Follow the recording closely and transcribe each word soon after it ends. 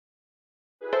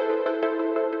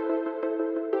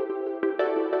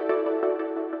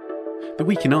The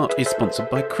Week in Art is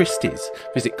sponsored by Christie's.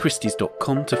 Visit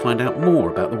christies.com to find out more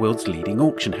about the world's leading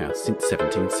auction house since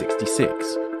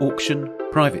 1766. Auction,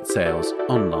 private sales,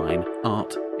 online,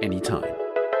 art, anytime.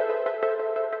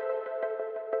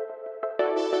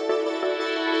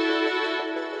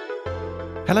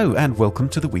 Hello and welcome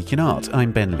to The Week in Art.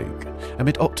 I'm Ben Luke.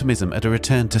 Amid optimism at a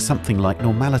return to something like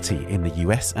normality in the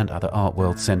US and other art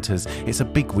world centres, it's a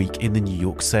big week in the New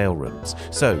York sale rooms.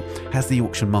 So, has the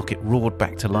auction market roared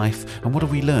back to life, and what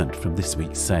have we learned from this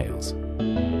week's sales?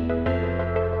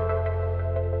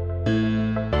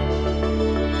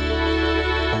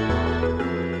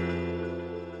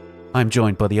 I'm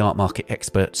joined by the art market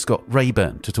expert Scott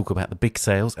Reyburn to talk about the big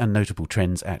sales and notable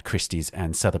trends at Christie's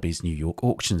and Sotheby's New York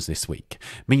auctions this week.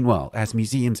 Meanwhile, as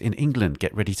museums in England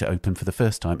get ready to open for the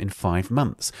first time in 5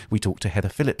 months, we talk to Heather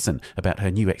Phillipson about her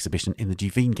new exhibition in the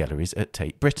Duveen Galleries at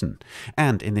Tate Britain.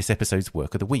 And in this episode's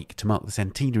Work of the Week, to mark the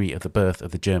centenary of the birth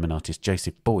of the German artist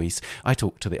Joseph Beuys, I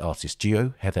talk to the artist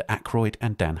duo Heather Ackroyd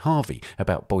and Dan Harvey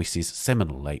about Beuys's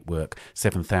seminal late work,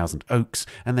 7,000 Oaks,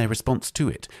 and their response to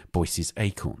it, Beuys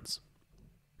Acorns.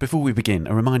 Before we begin,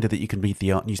 a reminder that you can read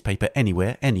the art newspaper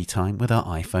anywhere, anytime with our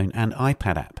iPhone and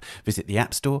iPad app. Visit the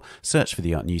App Store, search for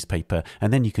the art newspaper,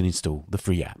 and then you can install the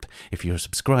free app. If you're a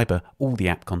subscriber, all the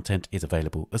app content is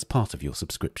available as part of your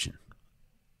subscription.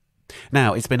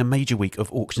 Now, it's been a major week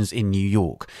of auctions in New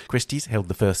York. Christie's held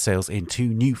the first sales in 2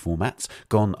 new formats.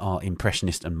 Gone are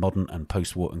Impressionist and Modern and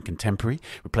Post-War and Contemporary,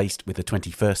 replaced with the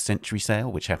 21st Century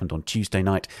sale, which happened on Tuesday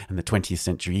night, and the 20th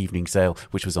Century Evening sale,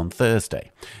 which was on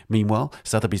Thursday. Meanwhile,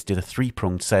 Sotheby's did a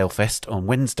 3-pronged sale fest on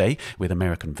Wednesday with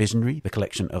American Visionary, the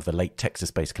collection of the late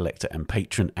Texas-based collector and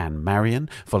patron Anne Marion,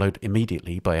 followed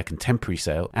immediately by a contemporary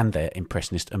sale and their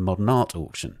Impressionist and Modern art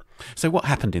auction. So what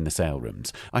happened in the sale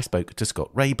rooms? I spoke to Scott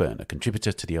Reyburn, a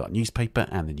contributor to the art newspaper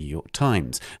and the New York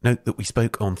Times. Note that we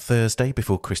spoke on Thursday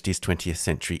before Christie's 20th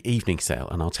Century Evening sale,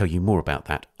 and I'll tell you more about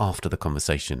that after the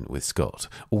conversation with Scott.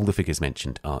 All the figures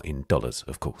mentioned are in dollars,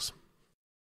 of course.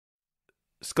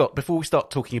 Scott, before we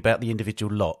start talking about the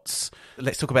individual lots,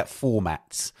 let's talk about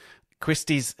formats.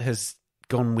 Christie's has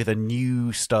gone with a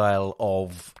new style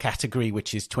of category,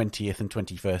 which is 20th and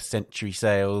 21st century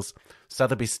sales.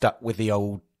 Sotheby's stuck with the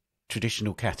old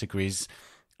traditional categories.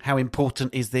 How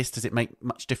important is this? Does it make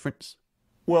much difference?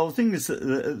 Well, the thing is that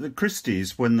the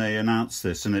Christie's, when they announced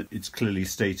this, and it's clearly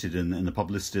stated in the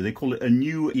publicity, they call it a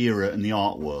new era in the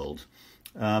art world.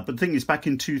 But the thing is, back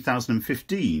in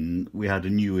 2015, we had a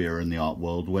new era in the art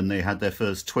world when they had their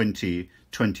first 20th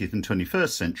and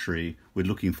 21st century. We're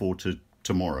looking forward to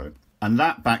tomorrow. And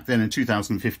that back then in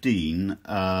 2015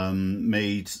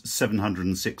 made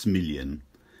 706 million.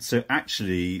 So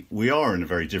actually, we are in a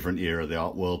very different era of the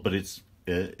art world, but it's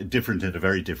different in a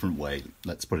very different way.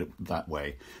 Let's put it that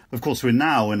way. Of course, we're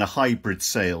now in a hybrid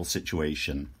sale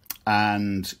situation.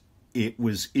 And it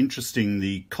was interesting,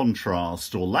 the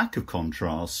contrast or lack of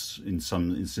contrast in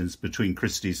some instance between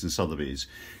Christie's and Sotheby's.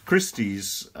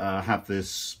 Christie's have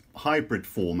this hybrid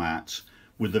format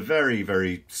with a very,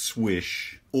 very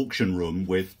swish auction room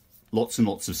with lots and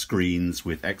lots of screens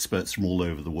with experts from all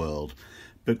over the world.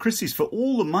 But Christie's, for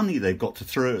all the money they've got to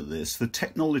throw at this, the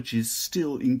technology is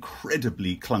still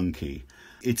incredibly clunky.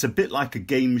 It's a bit like a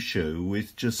game show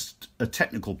with just a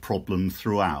technical problem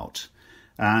throughout.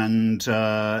 And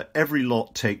every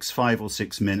lot takes 5 or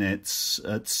 6 minutes.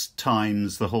 At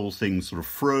times, the whole thing sort of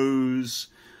froze.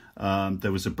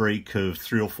 There was a break of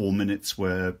 3 or 4 minutes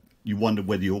where you wondered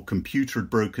whether your computer had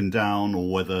broken down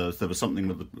or whether there was something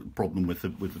with the problem with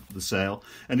the sale.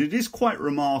 And it is quite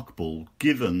remarkable,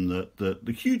 given that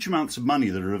the huge amounts of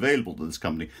money that are available to this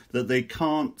company, that they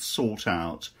can't sort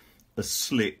out a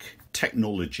slick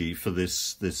technology for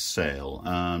this sale,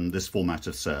 this format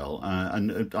of sale.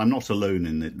 And I'm not alone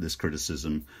in this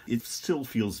criticism. It still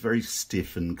feels very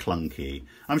stiff and clunky.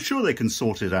 I'm sure they can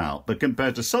sort it out, but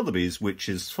compared to Sotheby's, which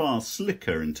is far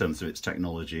slicker in terms of its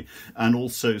technology, and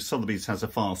also Sotheby's has a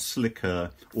far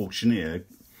slicker auctioneer,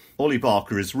 Ollie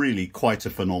Barker is really quite a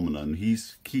phenomenon.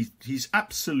 He's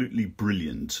absolutely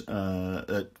brilliant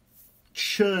at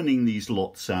churning these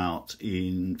lots out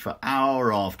for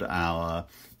hour after hour,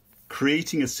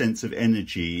 creating a sense of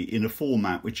energy in a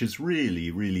format which is really,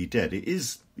 really dead. It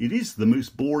is the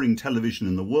most boring television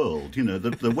in the world. You know,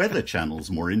 the Weather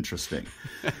Channel's more interesting.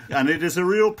 And it is a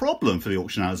real problem for the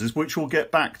auction houses, which we'll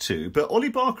get back to. But Ollie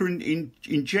Barker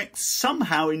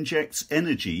somehow injects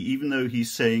energy, even though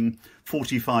he's saying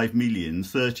 45 million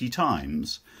 30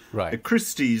 times. Right. At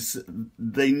Christie's,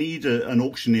 they need an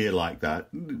auctioneer like that.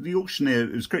 The auctioneer,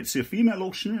 it was great to see a female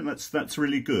auctioneer, that's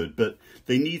really good, but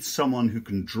they need someone who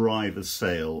can drive a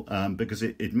sale because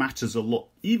it matters a lot,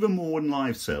 even more in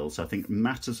live sales. I think it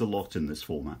matters a lot in this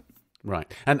format.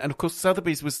 Right. And of course,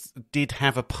 Sotheby's did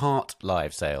have a part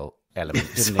live sale element,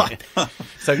 didn't it?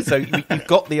 So you've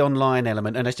got the online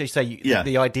element, and as you say,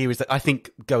 the idea is that I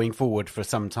think going forward for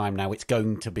some time now, it's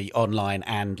going to be online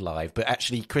and live. But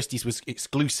actually, Christie's was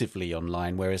exclusively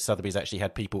online, whereas Sotheby's actually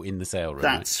had people in the sale room.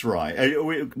 That's right.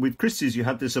 With Christie's, you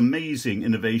had this amazing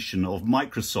innovation of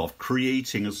Microsoft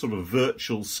creating a sort of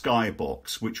virtual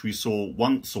skybox, which we saw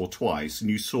once or twice, and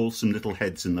you saw some little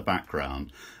heads in the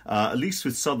background. At least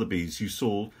with Sotheby's, you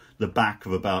saw the back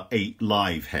of about 8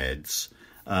 live heads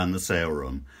in the sale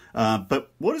room.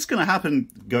 But what is going to happen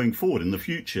going forward in the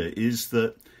future is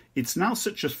that it's now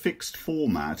such a fixed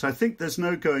format. I think there's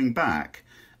no going back.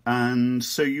 And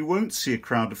so you won't see a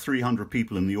crowd of 300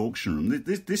 people in the auction room.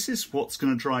 This is what's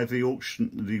going to drive the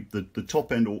auction, the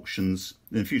top-end auctions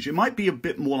in the future. It might be a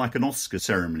bit more like an Oscar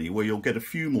ceremony where you'll get a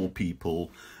few more people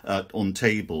on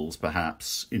tables,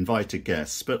 perhaps, invited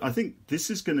guests. But I think this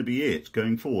is going to be it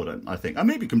going forward, I think. I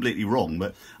may be completely wrong,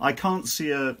 but I can't see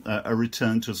a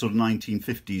return to a sort of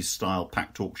 1950s style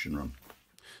packed auction room.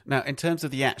 Now, in terms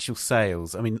of the actual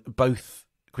sales, I mean, both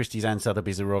Christie's and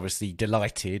Sotheby's are obviously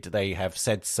delighted. They have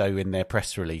said so in their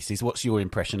press releases. What's your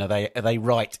impression? Are they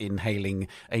right in hailing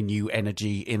a new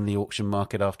energy in the auction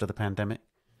market after the pandemic?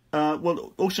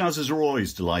 Well, auction houses are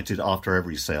always delighted after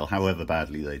every sale, however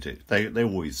badly they do. They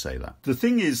always say that. The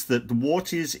thing is that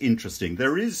what is interesting,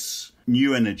 there is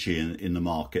new energy in the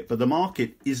market, but the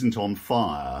market isn't on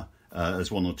fire,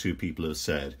 as one or two people have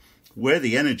said. Where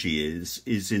the energy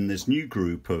is in this new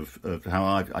group of how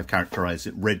I've characterised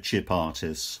it, red chip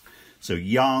artists. So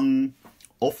young,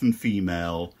 often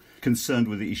female, concerned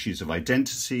with the issues of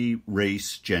identity,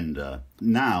 race, gender.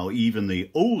 Now, even the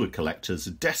older collectors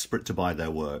are desperate to buy their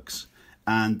works,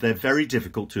 and they're very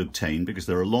difficult to obtain because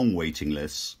there are long waiting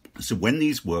lists. So when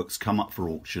these works come up for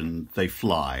auction, they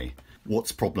fly.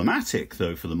 What's problematic,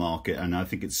 though, for the market, and I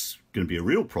think it's going to be a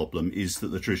real problem, is that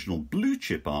the traditional blue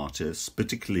chip artists,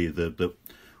 particularly the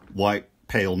white,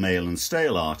 pale, male and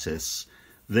stale artists,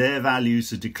 their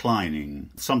values are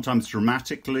declining, sometimes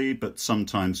dramatically, but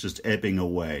sometimes just ebbing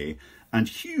away. And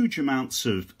huge amounts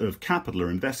of capital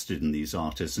are invested in these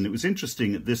artists. And it was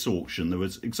interesting at this auction, there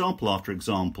was example after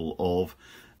example of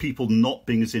people not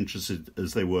being as interested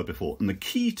as they were before. And the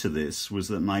key to this was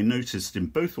that, and I noticed in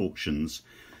both auctions,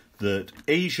 that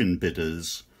Asian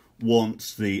bidders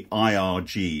want the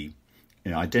IRG,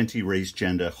 identity, race,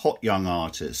 gender, hot young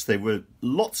artists. There were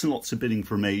lots and lots of bidding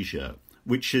from Asia,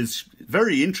 which is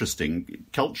very interesting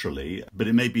culturally, but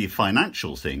it may be a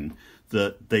financial thing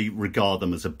that they regard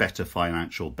them as a better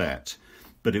financial bet.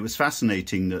 But it was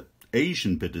fascinating that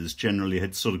Asian bidders generally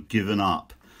had sort of given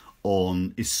up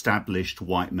on established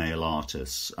white male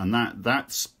artists, and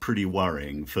that's pretty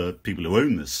worrying for people who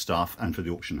own this stuff and for the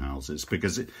auction houses,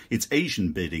 because it's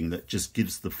Asian bidding that just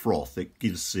gives the froth, it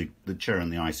gives the cherry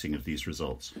on the icing of these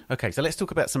results. Okay, so let's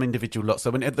talk about some individual lots. So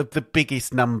the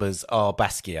biggest numbers are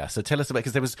Basquiat. So tell us about,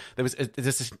 because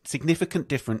there's a significant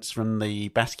difference from the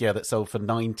Basquiat that sold for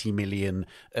 90 million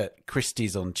at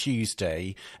Christie's on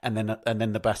Tuesday, and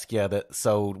then the Basquiat that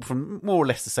sold from more or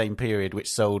less the same period,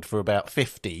 which sold for about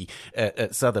 50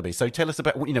 at Sotheby. So tell us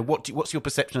about, what's your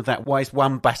perception of that? Why is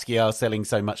one Basquiat selling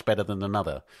so much better than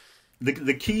another?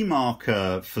 The key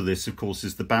marker for this, of course,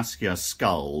 is the Basquiat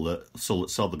skull that sold at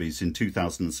Sotheby's in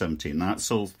 2017. That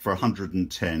sold for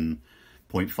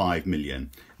 110.5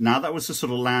 million. Now, that was a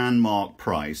sort of landmark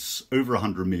price, over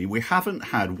 100 million. We haven't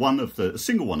had a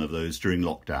single one of those during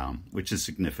lockdown, which is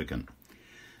significant.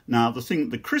 Now,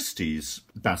 the Christie's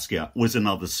Basquiat was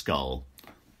another skull.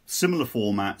 Similar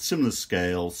format, similar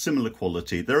scale, similar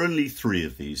quality. There are only 3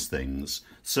 of these things.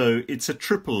 So it's a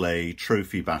AAA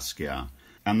trophy Basquiat.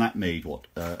 And that made,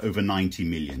 over 90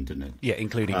 million, didn't it? Yeah,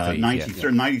 including fees.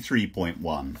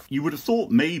 93.1. You would have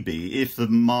thought maybe if the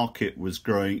market was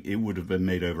growing, it would have been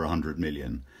made over 100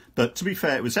 million. But to be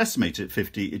fair, it was estimated at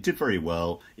 50. It did very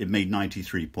well. It made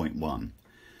 93.1.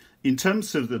 In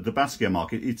terms of the Basquiat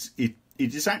market, it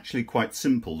is actually quite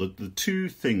simple. The 2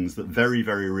 things that very,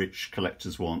 very rich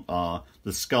collectors want are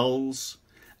the skulls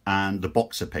and the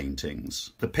boxer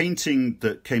paintings. The painting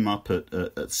that came up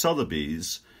at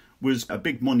Sotheby's was a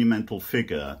big monumental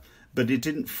figure, but it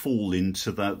didn't fall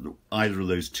into either of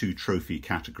those 2 trophy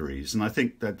categories. And I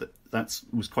think that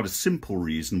was quite a simple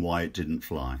reason why it didn't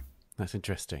fly. That's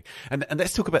interesting. And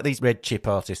let's talk about these red chip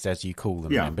artists, as you call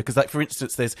them, yeah. Then, because, like, for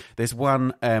instance, there's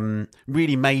one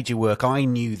really major work. I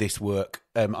knew this work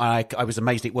I was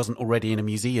amazed it wasn't already in a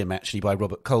museum, actually, by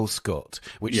Robert Colescott,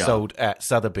 which sold at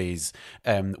Sotheby's,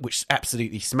 which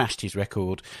absolutely smashed his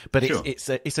record. But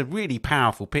it's a really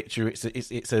powerful picture.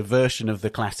 It's a version of the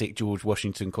classic George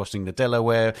Washington crossing the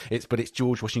Delaware. But it's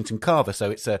George Washington Carver,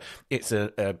 so it's a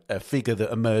figure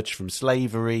that emerged from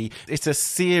slavery. It's a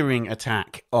searing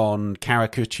attack on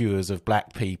caricatures of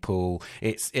black people.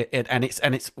 And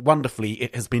it's wonderfully,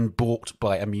 it has been bought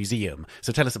by a museum.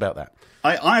 So tell us about that.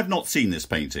 I have not seen this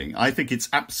painting. I think it's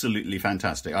absolutely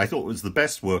fantastic. I thought it was the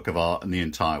best work of art in the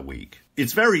entire week.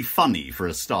 It's very funny for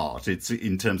a start. It's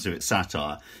in terms of its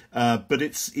satire, but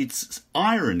its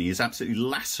irony is absolutely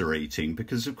lacerating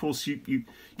because, of course,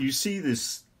 you see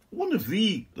this, one of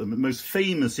the most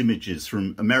famous images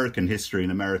from American history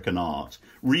and American art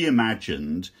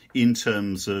reimagined in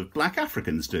terms of black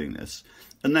Africans doing this.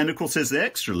 And then, of course, there's the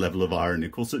extra level of irony,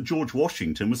 of course, that George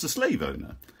Washington was a slave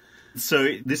owner.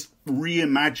 So this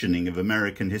reimagining of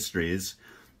American history is...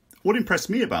 What impressed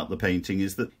me about the painting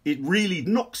is that it really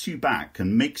knocks you back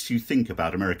and makes you think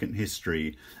about American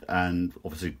history and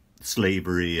obviously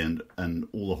slavery and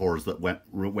all the horrors that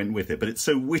went with it. But it's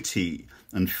so witty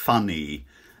and funny,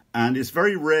 and it's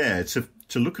very rare to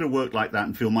look at a work like that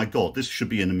and feel, my God, this should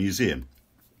be in a museum.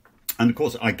 And of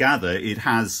course, I gather it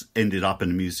has ended up in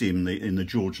a museum, in the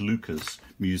George Lucas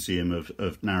Museum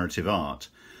of Narrative Art.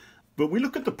 But we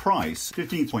look at the price,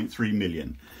 15.3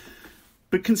 million.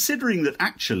 But considering that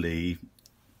actually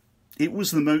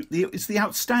it's the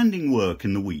outstanding work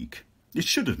in the week, it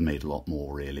should have made a lot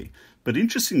more, really. But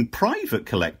interesting, private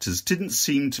collectors didn't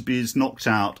seem to be as knocked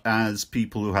out as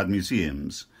people who had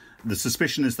museums. The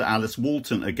suspicion is that Alice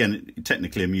Walton, again,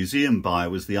 technically a museum buyer,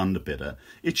 was the underbidder.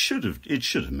 It should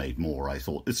have made more, I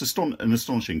thought. It's an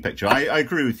astonishing picture. I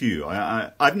agree with you.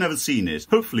 I've never seen it.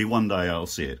 Hopefully one day I'll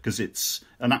see it, because it's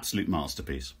an absolute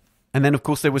masterpiece. And then, of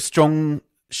course, there were strong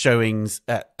showings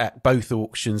at both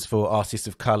auctions for artists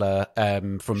of colour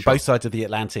from both sides of the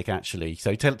Atlantic, actually.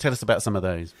 So tell us about some of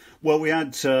those. Well, we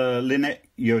had Lynette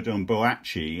Yodon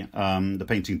Boachi, the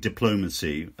painting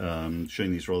Diplomacy,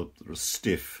 showing these rather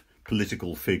stiff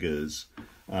political figures.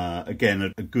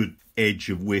 Again, a good edge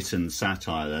of wit and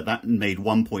satire there. That made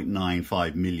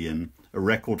 1.95 million, a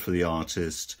record for the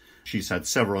artist. She's had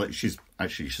several... She's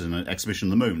in an exhibition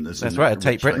at the moment. That's right, at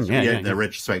Tate Britain. Yeah, they're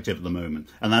retrospective at the moment.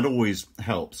 And that always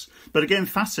helps. But again,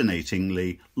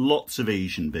 fascinatingly, lots of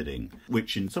Asian bidding,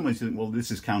 which in some ways you think, well, this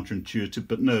is counterintuitive.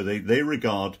 But no, they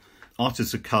regard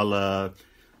artists of colour,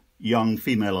 young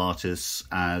female artists,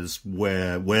 as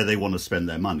where they want to spend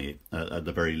their money, at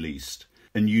the very least.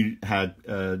 And you had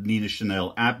Nina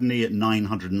Chanel Abney at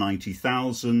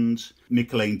 990,000,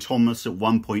 Michaelaine Thomas at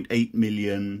 1.8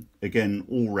 million. Again,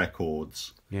 all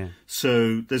records. Yeah.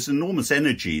 So there's enormous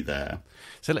energy there.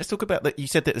 So let's talk about that. You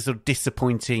said that there's sort of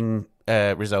disappointing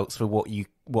results for what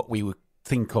we would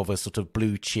think of as sort of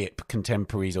blue chip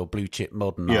contemporaries or blue chip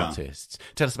modern artists.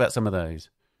 Tell us about some of those.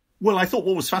 Well, I thought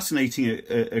what was fascinating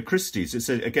at Christie's, it's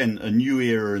again a new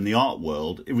era in the art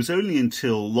world. It was only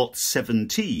until lot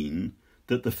 17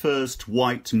 that the first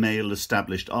white male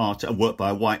established work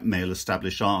by a white male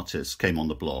established artist came on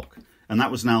the block, and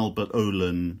that was an Albert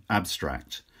Olin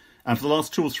abstract. And for the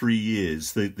last 2 or 3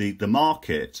 years, the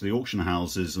market, the auction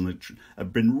houses,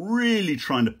 have been really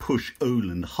trying to push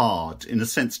Olin hard, in a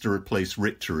sense, to replace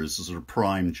Richter as a sort of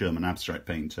prime German abstract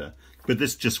painter. But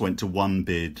this just went to one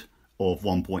bid of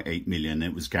 1.8 million.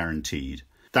 It was guaranteed.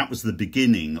 That was the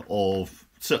beginning of,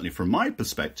 certainly from my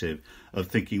perspective, of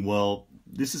thinking, well,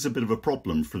 this is a bit of a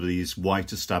problem for these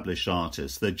white established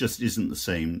artists. There just isn't the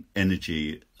same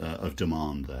energy of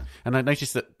demand there. And I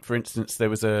noticed that, for instance, there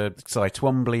was a Cy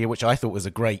Twombly, which I thought was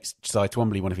a great Cy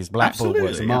Twombly, one of his Blackboard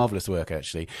works, a marvellous work,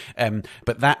 actually.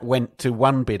 But that went to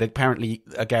one bid, apparently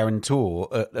a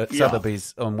guarantor at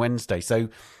Sotheby's on Wednesday. So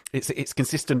it's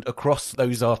consistent across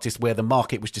those artists where the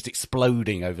market was just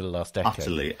exploding over the last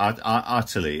decade.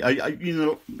 Utterly.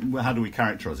 How do we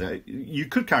characterise it? You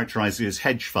could characterise it as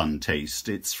hedge fund taste.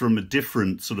 It's from a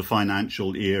different sort of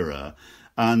financial era.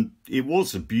 And it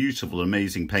was a beautiful,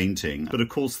 amazing painting. But of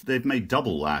course, they've made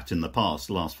double that in the past,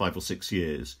 the last 5 or 6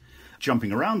 years.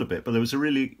 Jumping around a bit, but there was a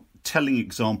really telling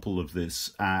example of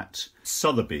this at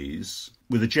Sotheby's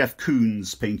with a Jeff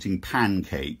Koons painting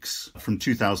Pancakes from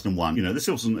 2001. This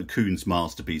wasn't a Koons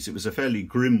masterpiece. It was a fairly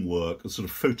grim work, a sort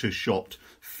of photoshopped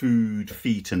food,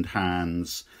 feet and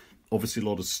hands. Obviously a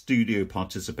lot of studio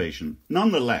participation.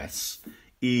 Nonetheless,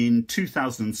 in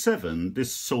 2007,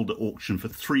 this sold at auction for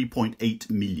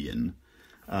 3.8 million.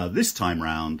 This time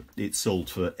round, it sold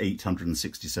for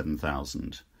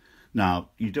 867,000. Now,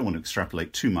 you don't want to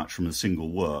extrapolate too much from a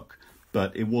single work,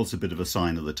 but it was a bit of a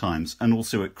sign of the times. And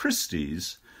also at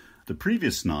Christie's, the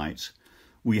previous night,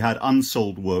 we had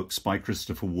unsold works by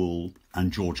Christopher Wool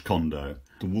and George Condo.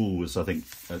 The Wool was, I think,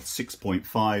 at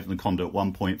 6.5 and the Condo at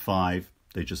 1.5.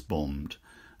 They just bombed.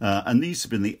 And these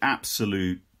have been the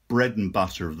absolute bread and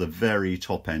butter of the very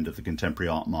top end of the contemporary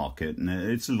art market. And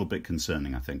it's a little bit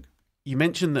concerning, I think. You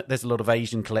mentioned that there's a lot of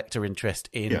Asian collector interest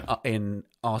in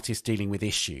artists dealing with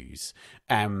issues,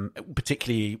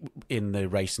 particularly in the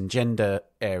race and gender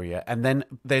area. And then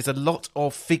there's a lot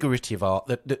of figurative art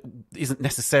that isn't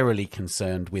necessarily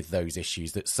concerned with those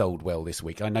issues that sold well this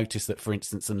week. I noticed that, for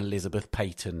instance, an Elizabeth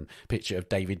Peyton picture of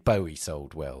David Bowie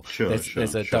sold well.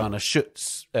 There's a Dana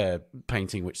Schutz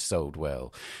painting which sold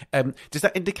well. Does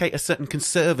that indicate a certain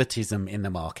conservatism in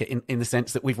the market, in the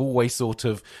sense that we've always thought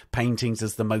of paintings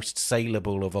as the most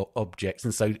saleable of objects,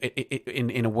 and so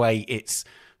in a way it's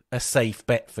a safe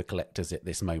bet for collectors at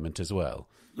this moment as well?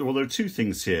 Well, there are two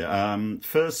things here.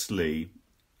 Firstly,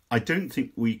 I don't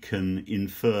think we can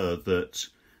infer that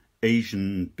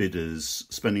Asian bidders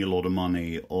spending a lot of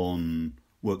money on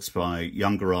works by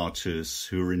younger artists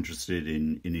who are interested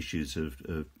in issues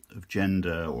of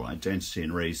gender or identity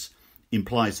and race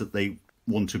implies that they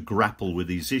want to grapple with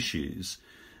these issues.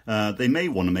 They may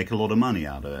want to make a lot of money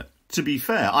out of it. To be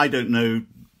fair, I don't know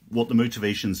what the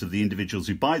motivations of the individuals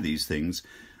who buy these things.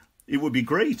 It would be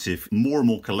great if more and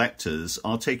more collectors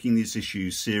are taking these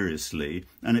issues seriously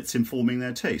and it's informing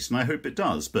their taste, and I hope it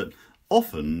does. But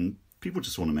often, people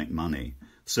just want to make money.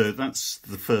 So that's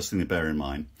the first thing to bear in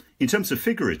mind. In terms of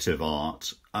figurative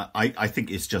art, I think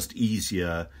it's just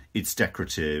easier, it's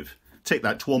decorative. Take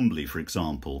that Twombly, for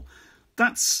example.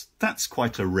 That's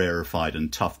quite a rarefied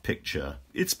and tough picture.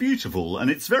 It's beautiful and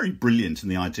it's very brilliant in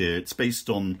the idea. It's based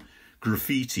on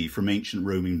graffiti from ancient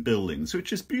Roman buildings,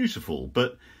 which is beautiful,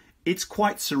 but it's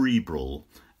quite cerebral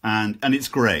and it's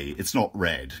grey. It's not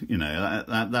red. You know,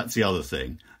 that's the other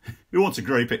thing. Who wants a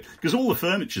grey picture? Because all the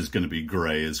furniture is going to be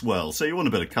grey as well, so you want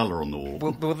a bit of colour on the wall.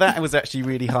 Well, that was actually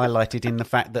really highlighted in the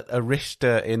fact that a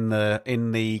Richter in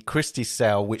the Christie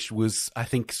sale, which was, I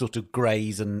think, sort of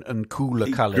greys and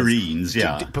cooler colours, greens,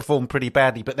 performed pretty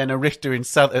badly. But then a Richter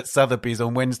at Sotheby's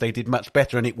on Wednesday did much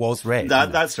better, and it was red.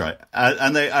 That's right.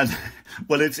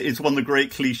 Well, it's one of the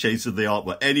great cliches of the art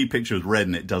where any picture is red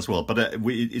and it does well. But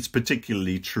it's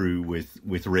particularly true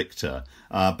with Richter.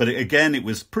 But again, it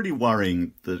was pretty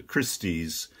worrying that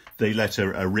Christie's, they let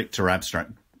a Richter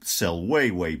abstract sell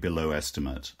way below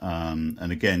estimate.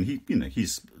 And again,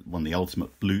 he's one of the ultimate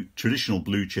traditional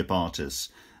blue chip artists,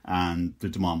 and the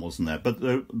demand wasn't there. But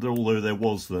although there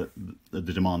was the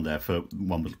demand there for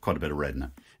one with quite a bit of red in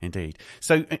it. Indeed.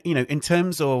 So, in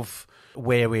terms of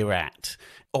where we're at,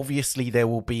 obviously there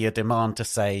will be a demand to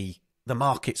say the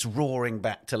market's roaring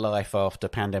back to life after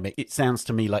pandemic. It sounds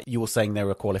to me like you're saying there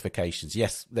are qualifications.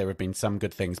 Yes, there have been some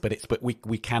good things, but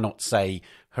we cannot say,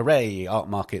 hooray, art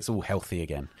market's all healthy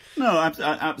again. No,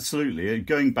 absolutely.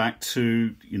 Going back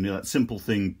to that simple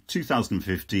thing,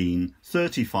 2015,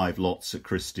 35 lots at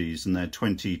Christie's and their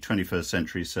 21st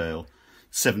century sale,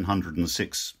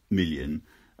 706 million.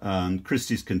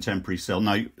 Christie's contemporary sale.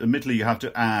 Now, admittedly, you have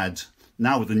to add.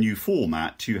 Now with the new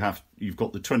format, you've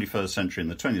got the 21st century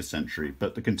and the 20th century,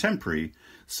 but the contemporary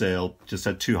sale just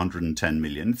had 210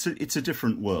 million. It's a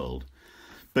different world.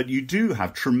 But you do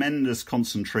have tremendous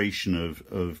concentration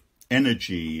of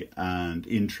energy and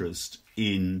interest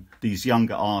in these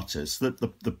younger artists.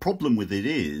 The problem with it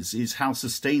is how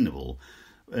sustainable.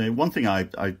 One thing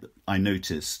I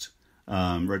noticed,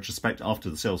 retrospect after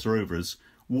the sales are over, is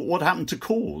what happened to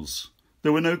Cause?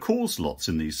 There were no Cause lots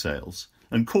in these sales.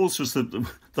 And Cause was the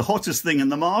hottest thing in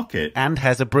the market. And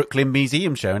has a Brooklyn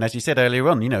museum show. And as you said earlier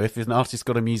on, if an artist's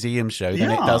got a museum show,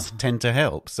 then it does tend to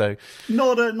help. So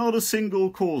not a single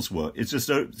Cause work. It's just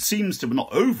seems to be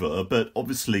not over, but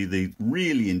obviously the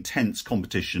really intense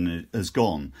competition has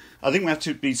gone. I think we have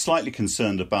to be slightly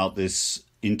concerned about this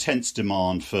intense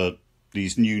demand for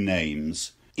these new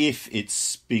names if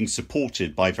it's being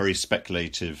supported by very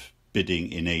speculative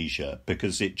bidding in Asia,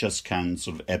 because it just can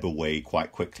sort of ebb away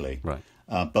quite quickly. Right.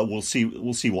 But we'll see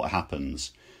what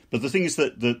happens. But the thing is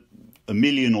that $1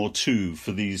 million or $2 million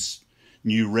for these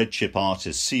new red chip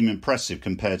artists seem impressive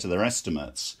compared to their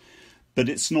estimates. But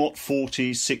it's not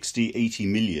 40, 60, 80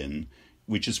 million,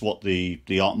 which is what the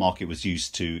art market was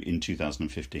used to in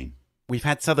 2015. We've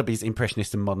had Sotheby's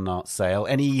Impressionist and Modern Art sale.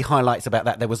 Any highlights about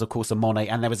that? There was, of course, a Monet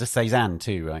and there was a Cézanne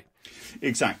too, right?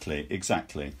 Exactly.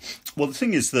 Well, the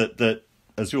thing is that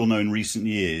as you all know, in recent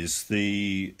years,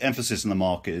 the emphasis in the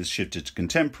market has shifted to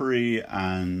contemporary,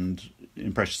 and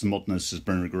Impressionists and Modernists has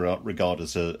been regarded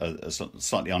as a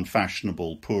slightly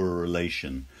unfashionable, poorer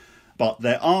relation. But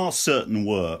there are certain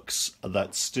works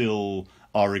that still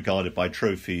are regarded by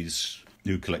trophies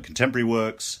who collect contemporary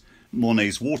works,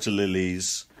 Monet's Water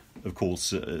Lilies, of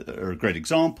course, are a great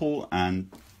example, and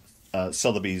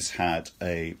Sotheby's had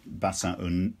a Bassin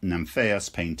un Nymphaeus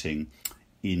painting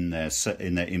in their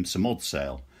Imsa Mod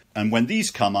sale. And when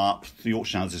these come up, the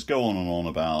auction houses go on and on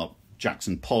about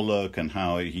Jackson Pollock and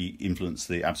how he influenced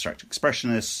the abstract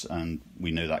expressionists, and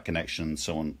we know that connection, and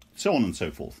so on and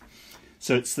so forth.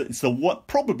 So it's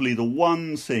probably the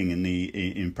one thing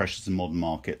in precious and modern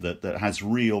market that has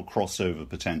real crossover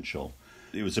potential.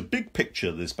 It was a big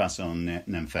picture, this Bassin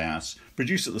Nymphaeus,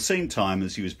 produced at the same time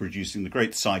as he was producing the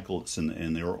great cycle that's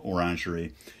in the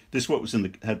Orangery. This work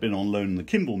had been on loan in the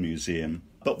Kimball Museum.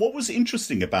 But what was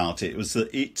interesting about it was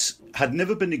that it had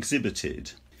never been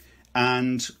exhibited.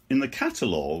 And in the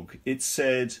catalogue, it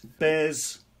said,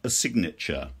 bears a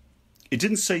signature. It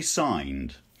didn't say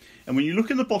signed. And when you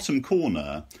look in the bottom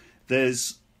corner,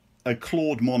 there's a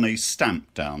Claude Monet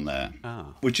stamp down there,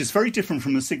 which is very different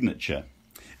from the signature.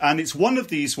 And it's one of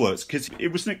these works, because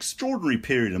it was an extraordinary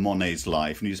period in Monet's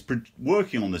life, and he was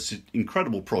working on this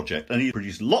incredible project, and he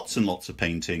produced lots and lots of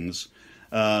paintings,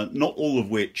 not all of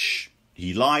which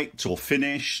he liked or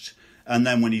finished. And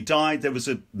then when he died, there was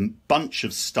a bunch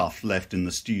of stuff left in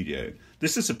the studio.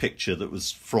 This is a picture that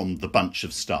was from the bunch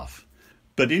of stuff.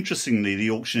 But interestingly,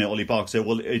 the auctioneer, Ollie Barker, said,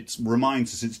 well, it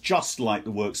reminds us it's just like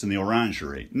the works in the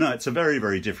Orangery. No, it's a very,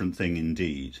 very different thing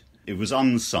indeed. It was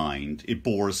unsigned. It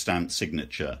bore a stamped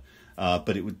signature.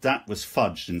 But that was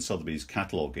fudged in Sotheby's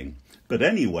cataloguing. But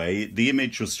anyway, the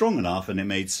image was strong enough, and it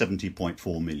made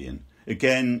 70.4 million.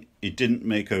 Again, it didn't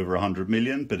make over 100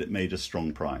 million, but it made a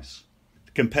strong price.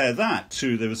 Compare that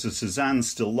to, there was a Cézanne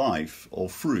Still Life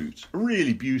of Fruit, a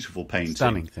really beautiful painting.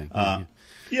 Stunning thing.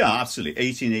 Yeah, absolutely.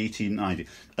 1890.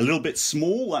 A little bit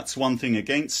small, that's one thing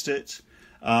against it.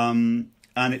 And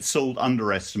it sold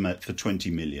under estimate for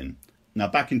 20 million. Now,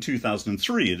 back in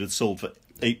 2003, it had sold for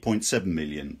 8.7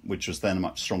 million, which was then a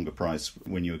much stronger price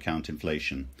when you account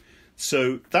inflation.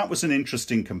 So that was an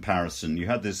interesting comparison. You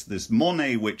had this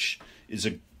Monet, which is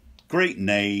a great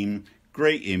name,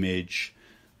 great image.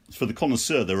 For the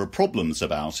connoisseur, there are problems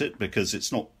about it because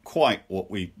it's not quite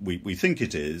what we think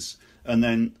it is. And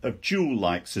then a jewel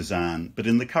like Cézanne, but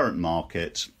in the current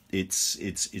market,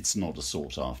 it's not as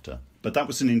sought after. But that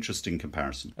was an interesting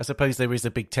comparison. I suppose there is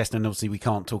a big test, and obviously we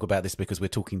can't talk about this because we're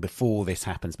talking before this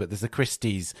happens, but there's the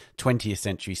Christie's 20th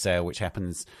century sale, which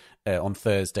happens on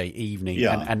Thursday evening.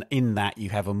 Yeah. And in that you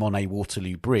have a Monet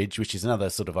Waterloo Bridge, which is another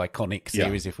sort of iconic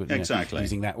series, if we're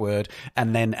using that word.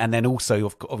 And then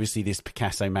also, obviously, this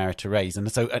Picasso Mary-Therese.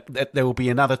 And so there will be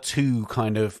another two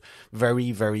kind of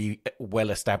very, very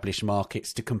well-established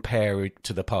markets to compare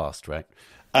to the past, right?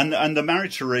 And the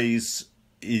Mary-Therese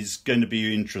is going to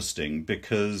be interesting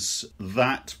because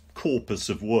that corpus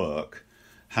of work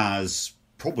has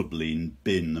probably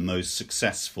been the most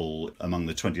successful among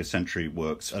the 20th century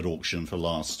works at auction for the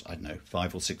last,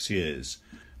 5 or 6 years.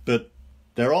 But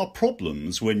there are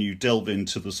problems when you delve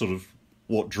into the sort of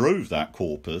what drove that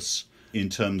corpus in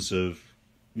terms of,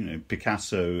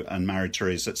 Picasso and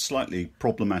Mary-Therese, that slightly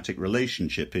problematic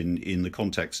relationship in the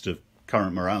context of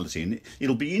current morality. And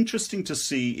it'll be interesting to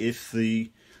see if the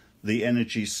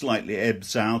energy slightly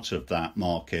ebbs out of that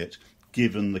market,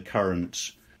 given the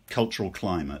current cultural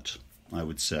climate, I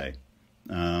would say.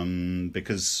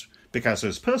 Because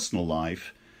Picasso's personal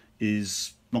life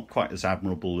is not quite as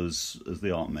admirable as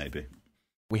the art may be.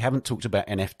 We haven't talked about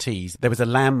NFTs. There was a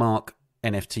landmark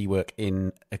NFT work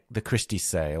in the Christie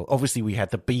sale. Obviously, we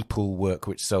had the Beeple work,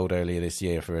 which sold earlier this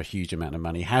year for a huge amount of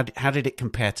money. How did it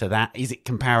compare to that? Is it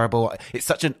comparable? It's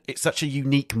such a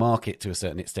unique market to a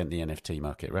certain extent, the NFT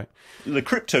market, right? The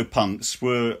CryptoPunks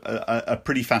were a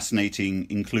pretty fascinating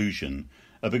inclusion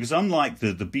because unlike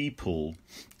the Beeple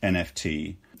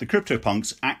NFT, the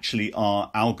CryptoPunks actually are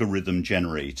algorithm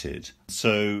generated.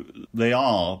 So they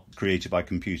are created by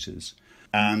computers.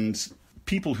 And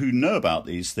people who know about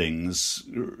these things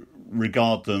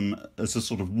regard them as a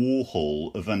sort of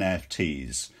Warhol of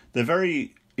NFTs. They're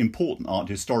very important art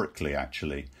historically,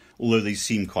 actually, although they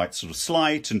seem quite sort of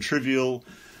slight and trivial.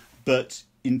 But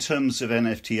in terms of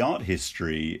NFT art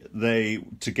history, they,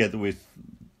 together with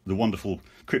the wonderful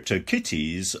Crypto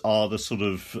Kitties, are the sort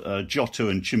of Giotto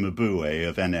and Cimabue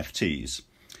of NFTs.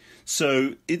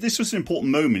 So this was an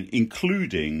important moment,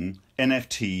 including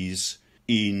NFTs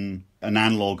in an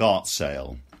analogue art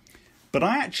sale. But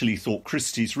I actually thought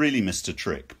Christie's really missed a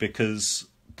trick because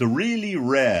the really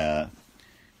rare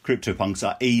CryptoPunks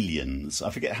are aliens. I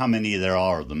forget how many there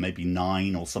are of them, maybe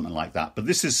 9 or something like that. But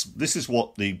this is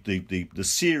what the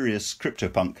serious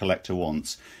CryptoPunk collector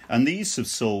wants. And these have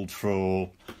sold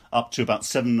for up to about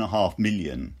 7.5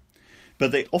 million.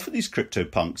 But they offer these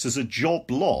CryptoPunks as a job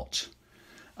lot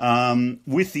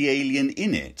with the alien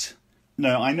in it.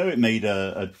 No, I know it made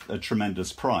a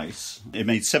tremendous price. It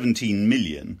made 17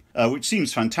 million, which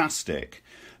seems fantastic.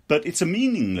 But it's a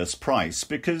meaningless price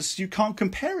because you can't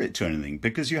compare it to anything,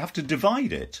 because you have to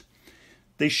divide it.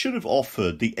 They should have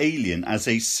offered the Alien as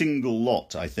a single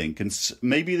lot, I think, and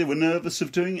maybe they were nervous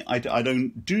of doing it. I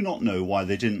do not know why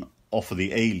they didn't offer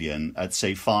the Alien at,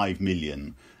 say, 5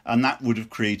 million, and that would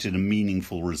have created a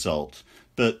meaningful result.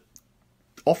 But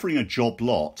offering a job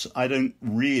lot, I don't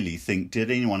really think did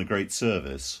anyone a great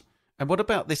service. And what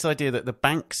about this idea that the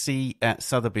Banksy at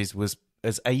Sotheby's was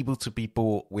as able to be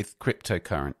bought with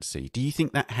cryptocurrency? Do you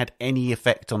think that had any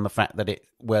effect on the fact that it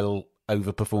well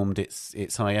overperformed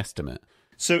its high estimate?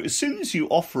 So as soon as you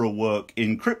offer a work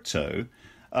in crypto,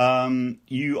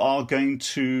 you are going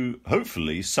to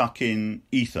hopefully suck in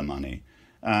Ether money.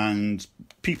 And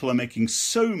people are making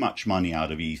so much money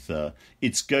out of Ether,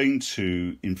 it's going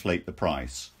to inflate the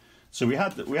price. So we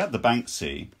had the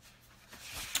Banksy,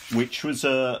 which was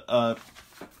a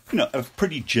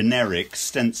pretty generic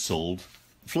stenciled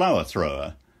flower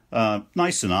thrower.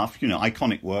 Nice enough,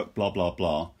 iconic work, blah, blah,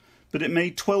 blah. But it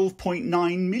made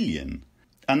 12.9 million.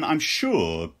 And I'm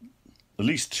sure at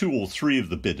least 2 or 3 of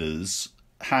the bidders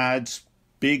had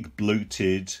big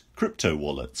bloated crypto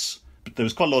wallets. But there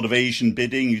was quite a lot of Asian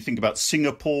bidding. You think about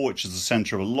Singapore, which is the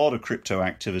centre of a lot of crypto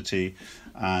activity,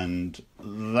 and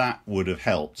that would have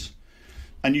helped.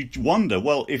 And you wonder,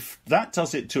 well, if that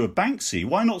does it to a Banksy,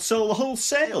 why not sell the whole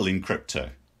sale in crypto?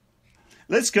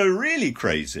 Let's go really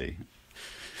crazy.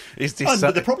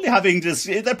 But they're probably having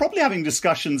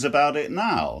discussions about it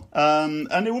now,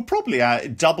 and it will probably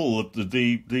double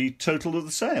the total of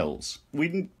the sales.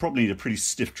 We probably need a pretty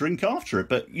stiff drink after it,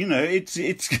 but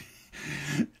it's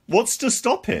what's to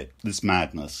stop it? This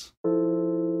madness.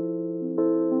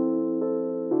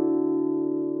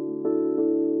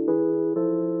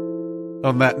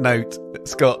 On that note,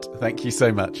 Scott, thank you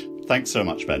so much. Thanks so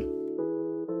much, Ben.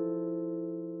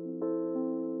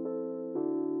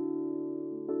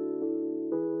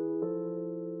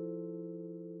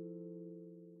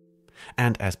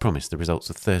 And as promised, the results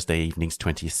of Thursday evening's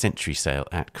 20th century sale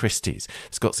at Christie's.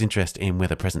 Scott's interest in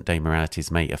whether present-day moralities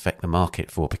may affect the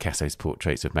market for Picasso's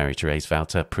portraits of Marie-Thérèse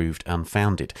Walter proved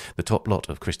unfounded. The top lot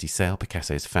of Christie's sale,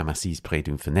 Picasso's Femme assise près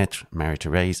d'une fenêtre,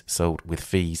 Marie-Thérèse, sold with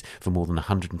fees for more than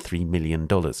 $103 million,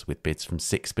 with bids from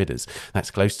 6 bidders.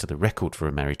 That's close to the record for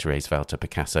a Marie-Thérèse Walter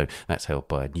Picasso. That's held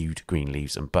by a nude green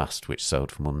leaves and bust, which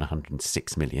sold for more than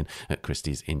 $106 million at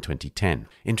Christie's in 2010.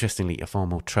 Interestingly, a far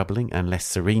more troubling and less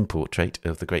serene portrait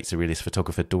of the great surrealist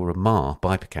photographer Dora Maar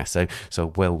by Picasso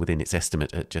sold well within its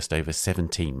estimate at just over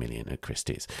 $17 million at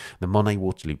Christie's. The Monet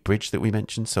Waterloo Bridge that we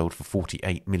mentioned sold for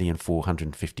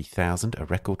 $48,450,000, a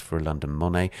record for a London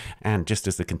Monet, and just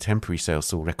as the contemporary sale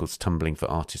saw records tumbling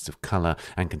for artists of colour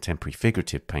and contemporary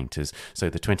figurative painters, so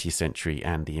the 20th century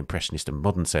and the Impressionist and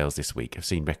modern sales this week have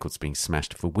seen records being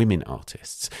smashed for women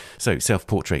artists. So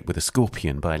Self-Portrait with a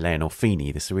Scorpion by Leonore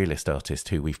Feeney, the surrealist artist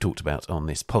who we've talked about on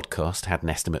this podcast, had an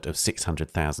estimate of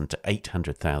 $600,000 to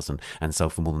 $800,000 and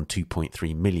sold for more than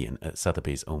 $2.3 million at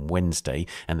Sotheby's on Wednesday,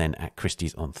 and then at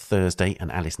Christie's on Thursday. An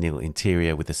Alice Neal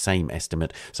interior with the same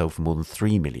estimate sold for more than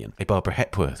 $3 million. A Barbara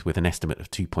Hepworth with an estimate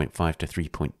of $2.5 to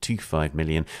 $3.25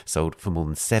 million sold for more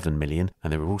than $7 million,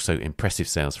 and there were also impressive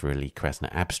sales for a Lee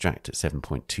Krasner abstract at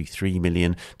 $7.23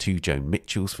 million, 2 Joan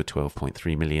Mitchells for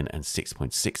 $12.3 million and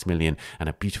 $6.6 million, and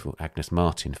a beautiful Agnes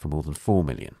Martin for more than $4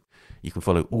 million. You can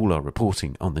follow all our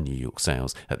reporting on the New York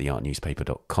sales at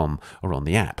theartnewspaper.com or on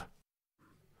the app.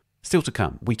 Still to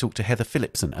come, we talk to Heather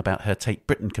Phillipson about her Tate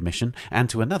Britain commission, and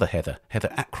to another Heather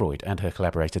Ackroyd, and her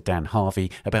collaborator Dan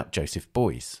Harvey about Joseph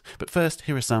Beuys. But first,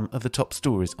 here are some of the top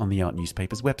stories on the Art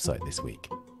Newspaper's website this week.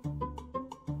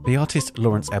 The artist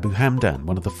Lawrence Abu Hamdan,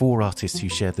 one of the 4 artists who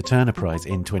shared the Turner Prize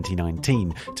in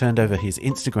 2019, turned over his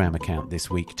Instagram account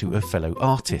this week to a fellow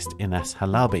artist, Inas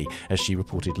Halabi, as she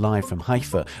reported live from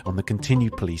Haifa on the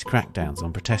continued police crackdowns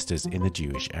on protesters in the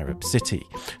Jewish Arab city.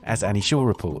 As Annie Shaw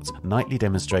reports, nightly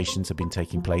demonstrations have been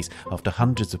taking place after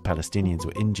hundreds of Palestinians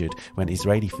were injured when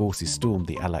Israeli forces stormed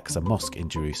the Al-Aqsa Mosque in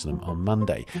Jerusalem on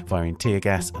Monday, firing tear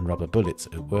gas and rubber bullets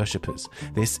at worshippers.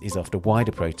 This is after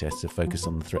wider protests have focused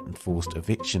on the threatened forced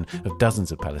eviction of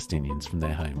dozens of Palestinians from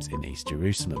their homes in East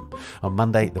Jerusalem. On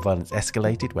Monday, the violence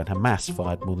escalated when Hamas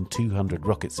fired more than 200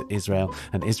 rockets at Israel,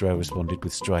 and Israel responded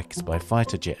with strikes by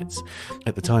fighter jets.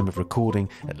 At the time of recording,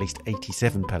 at least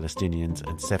 87 Palestinians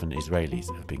and 7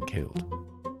 Israelis have been killed.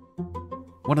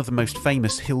 One of the most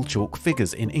famous hill chalk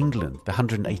figures in England, the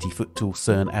 180-foot-tall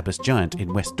Cerne Abbas giant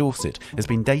in West Dorset, has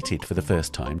been dated for the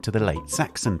first time to the late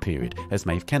Saxon period, as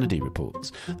Maeve Kennedy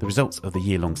reports. The results of the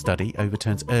year-long study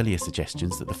overturns earlier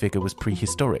suggestions that the figure was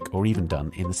prehistoric or even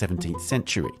done in the 17th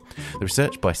century. The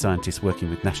research by scientists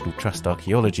working with National Trust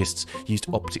archaeologists used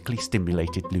optically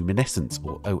stimulated luminescence,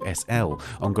 or OSL,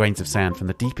 on grains of sand from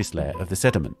the deepest layer of the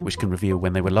sediment, which can reveal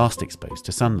when they were last exposed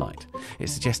to sunlight. It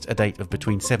suggests a date of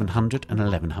between 700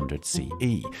 and 1100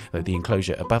 CE, though the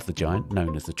enclosure above the giant,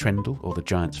 known as the Trendle or the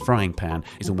giant's frying pan,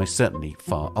 is almost certainly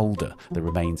far older, the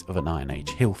remains of an Iron Age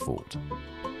hill fort.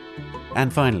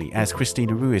 And finally, as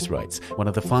Christina Ruiz writes, one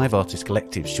of the 5 artist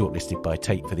collectives shortlisted by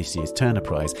Tate for this year's Turner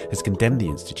Prize has condemned the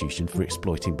institution for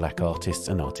exploiting black artists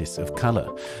and artists of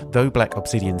colour. Though Black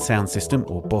Obsidian Sound System,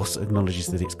 or BOSS, acknowledges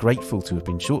that it's grateful to have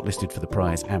been shortlisted for the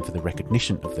prize and for the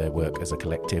recognition of their work as a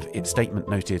collective, its statement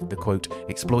noted the, quote,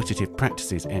 exploitative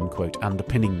practices, end quote,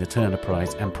 underpinning the Turner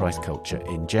Prize and prize culture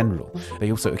in general.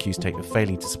 They also accused Tate of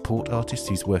failing to support artists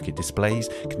whose work it displays,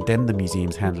 condemned the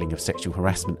museum's handling of sexual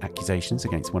harassment accusations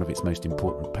against one of its most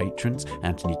important patrons,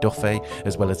 Anthony Doffey,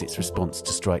 as well as its response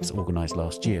to strikes organised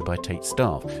last year by Tate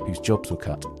staff, whose jobs were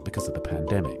cut because of the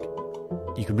pandemic.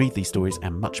 You can read these stories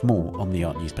and much more on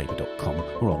theartnewspaper.com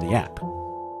or on the app.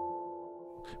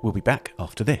 We'll be back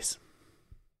after this.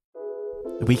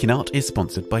 The Week in Art is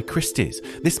sponsored by Christie's.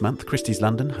 This month, Christie's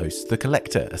London hosts The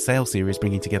Collector, a sale series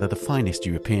bringing together the finest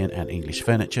European and English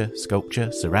furniture,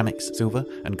 sculpture, ceramics, silver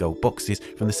and gold boxes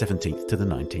from the 17th to the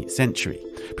 19th century.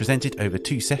 Presented over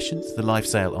 2 sessions, the live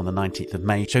sale on the 19th of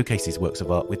May showcases works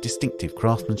of art with distinctive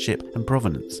craftsmanship and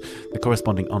provenance. The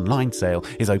corresponding online sale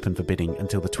is open for bidding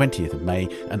until the 20th of May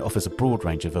and offers a broad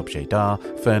range of objets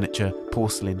d'art, furniture,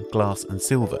 porcelain, glass and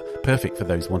silver, perfect for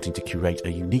those wanting to curate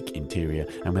a unique interior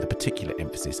and with a particular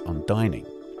emphasis on dining.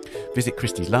 Visit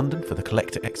Christie's London for the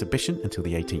Collector exhibition until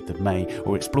the 18th of May,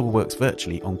 or explore works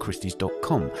virtually on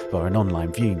christies.com via an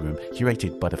online viewing room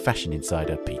curated by the fashion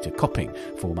insider Peter Copping,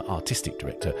 former artistic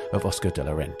director of Oscar de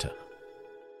la Renta.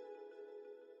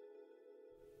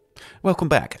 Welcome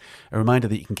back. A reminder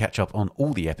that you can catch up on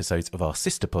all the episodes of our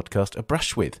sister podcast, A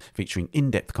Brush With, featuring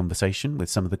in-depth conversation with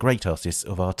some of the great artists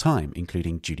of our time,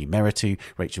 including Judy Meritu,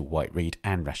 Rachel White-Reed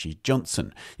and Rashid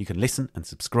Johnson. You can listen and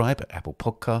subscribe at Apple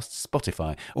Podcasts,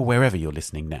 Spotify or wherever you're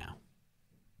listening now.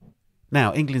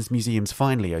 Now, England's museums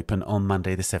finally open on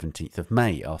Monday the 17th of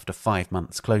May after 5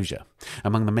 months' closure.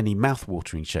 Among the many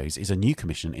mouth-watering shows is a new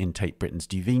commission in Tate Britain's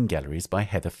Duveen Galleries by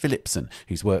Heather Phillipson,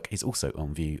 whose work is also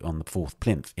on view on the 4th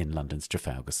plinth in London's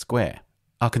Trafalgar Square.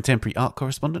 Our contemporary art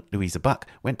correspondent, Louisa Buck,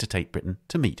 went to Tate Britain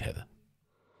to meet Heather.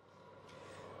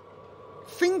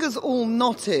 Fingers all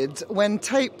knotted when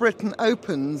Tate Britain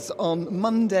opens on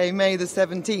Monday, May the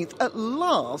 17th. At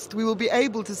last, we will be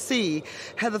able to see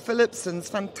Heather Phillipson's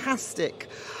fantastic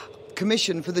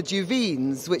commission for the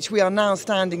Duveens, which we are now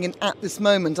standing in at this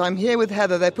moment. I'm here with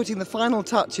Heather. They're putting the final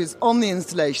touches on the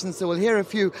installation, so we'll hear a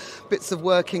few bits of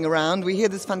working around. We hear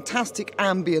this fantastic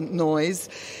ambient noise.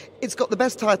 It's got the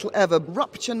best title ever,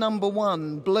 Rupture Number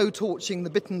 1, Blowtorching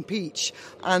the Bitten Peach.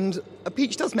 And a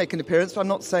peach does make an appearance, but I'm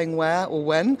not saying where or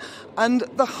when. And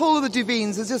the whole of the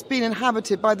Duveens has just been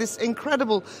inhabited by this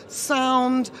incredible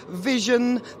sound,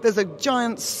 vision. There's a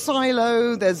giant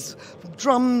silo, there's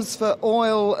drums for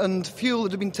oil and fuel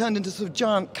that have been turned into sort of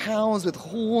giant cows with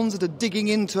horns that are digging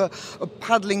into a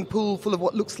paddling pool full of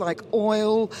what looks like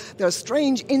oil. There are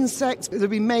strange insects that have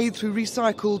been made through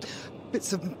recycled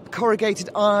bits of corrugated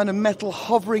iron and metal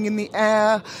hovering in the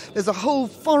air. There's a whole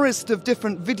forest of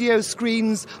different video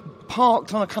screens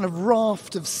parked on a kind of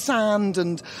raft of sand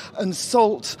and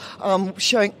salt,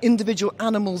 showing individual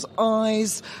animals'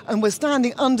 eyes. And we're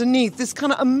standing underneath this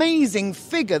kind of amazing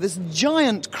figure, this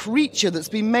giant creature that's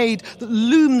been made, that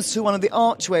looms through one of the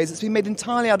archways. It's been made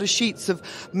entirely out of sheets of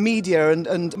media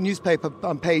and newspaper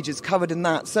pages covered in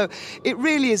that. So it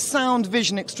really is sound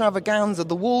vision extravaganza.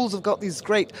 The walls have got these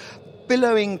great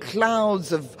billowing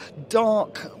clouds of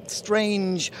dark,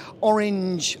 strange,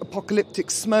 orange,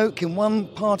 apocalyptic smoke in one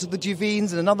part of the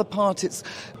Duveens, and another part it's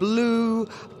blue,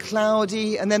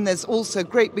 cloudy, and then there's also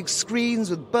great big screens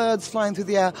with birds flying through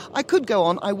the air. I could go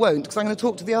on, I won't, because I'm going to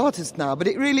talk to the artist now, but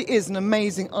it really is an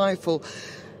amazing eyeful.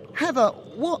 Heather,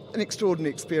 what an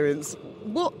extraordinary experience.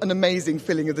 What an amazing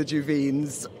filling of the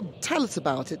Duveens. Tell us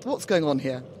about it. What's going on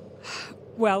here?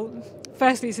 Well,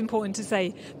 firstly, it's important to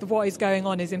say that what is going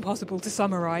on is impossible to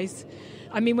summarise.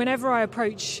 I mean, whenever I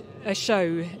approach a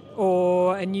show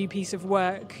or a new piece of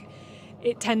work,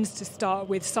 it tends to start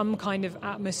with some kind of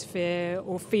atmosphere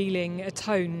or feeling, a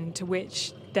tone to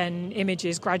which then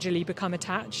images gradually become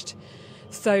attached.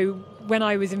 So when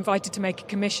I was invited to make a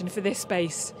commission for this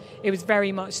space, it was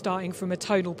very much starting from a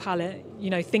tonal palette,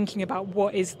 thinking about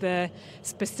what is the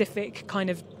specific kind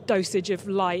of dosage of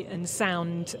light and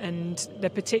sound and the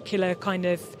particular kind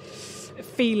of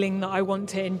feeling that I want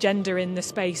to engender in the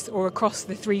space or across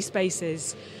the three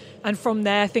spaces. And from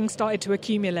there, things started to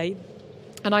accumulate.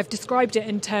 And I've described it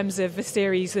in terms of a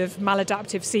series of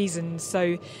maladaptive seasons.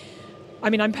 So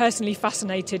I'm personally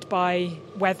fascinated by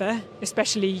weather,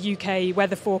 especially UK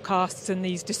weather forecasts and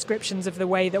these descriptions of the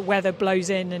way that weather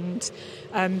blows in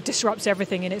and disrupts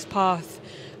everything in its path.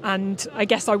 And I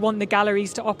guess I want the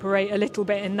galleries to operate a little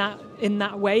bit in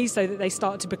that way, so that they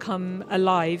start to become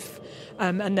alive,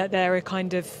 and that they're a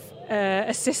kind of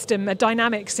a system, a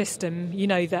dynamic system,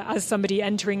 that as somebody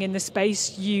entering in the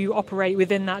space, you operate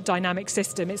within that dynamic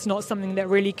system. It's not something that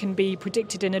really can be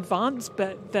predicted in advance,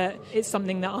 but that it's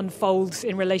something that unfolds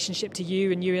in relationship to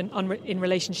you and you in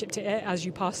relationship to it as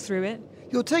you pass through it.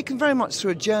 You're taken very much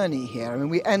through a journey here.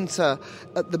 We enter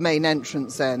at the main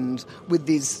entrance end with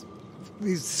these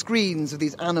screens of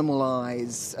these animal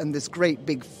eyes and this great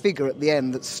big figure at the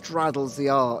end that straddles the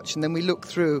arch. And then we look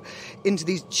through into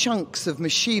these chunks of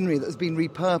machinery that has been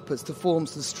repurposed to form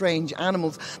some strange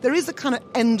animals. There is a kind of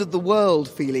end of the world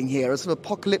feeling here, a sort of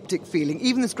apocalyptic feeling.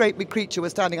 Even this great big creature we're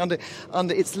standing under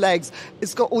its legs,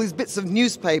 it's got all these bits of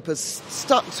newspapers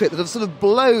stuck to it that have sort of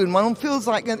blown. One feels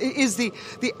like it is the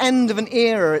end of an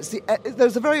era.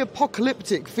 There's a very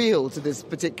apocalyptic feel to this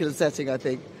particular setting, I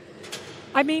think.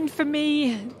 For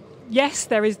me, yes,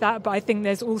 there is that, but I think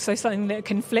there's also something that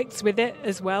conflicts with it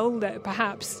as well, that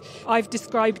perhaps I've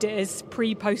described it as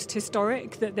pre-post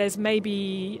historic, that there's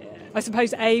maybe, I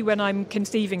suppose, when I'm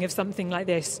conceiving of something like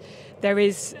this, there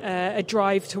is a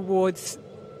drive towards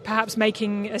perhaps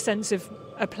making a sense of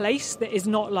a place that is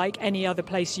not like any other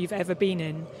place you've ever been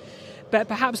in. But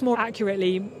perhaps more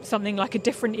accurately, something like a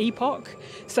different epoch.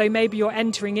 So maybe you're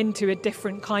entering into a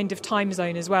different kind of time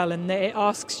zone as well, and it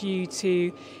asks you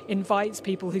to invite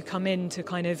people who come in to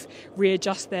kind of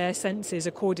readjust their senses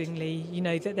accordingly.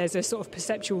 That there's a sort of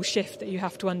perceptual shift that you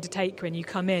have to undertake when you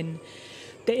come in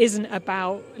that isn't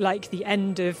about like the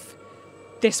end of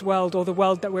this world or the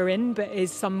world that we're in, but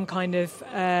is some kind of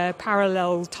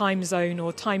parallel time zone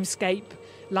or timescape,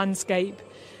 landscape,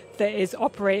 that is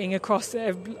operating across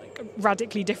a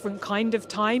radically different kind of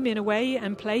time in a way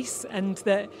and place, and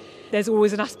that there's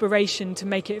always an aspiration to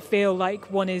make it feel like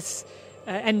one is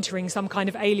entering some kind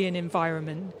of alien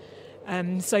environment.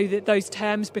 So that those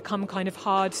terms become kind of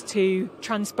hard to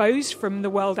transpose from the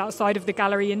world outside of the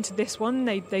gallery into this one.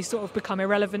 They sort of become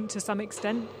irrelevant to some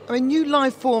extent. New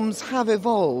life forms have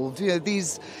evolved.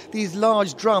 These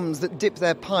large drums that dip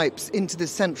their pipes into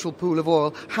this central pool of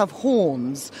oil have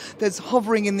horns. There's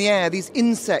hovering in the air these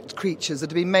insect creatures that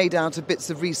have been made out of bits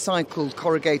of recycled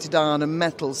corrugated iron and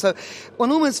metal. So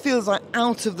one almost feels like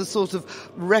out of the sort of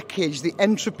wreckage, the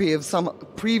entropy of some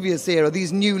previous era,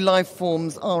 these new life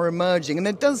forms are emerging. And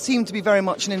there does seem to be very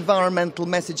much an environmental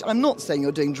message. I'm not saying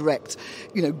you're doing direct,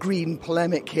 green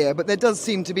polemic here, but there does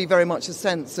seem to be very much a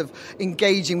sense of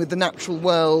engaging with the natural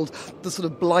world, the sort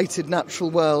of blighted natural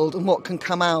world, and what can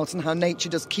come out and how nature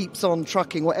just keeps on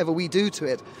trucking whatever we do to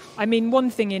it.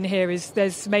 One thing in here is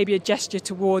there's maybe a gesture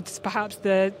towards perhaps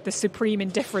the supreme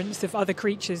indifference of other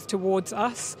creatures towards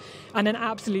us, and an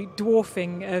absolute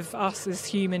dwarfing of us as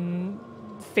human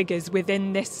figures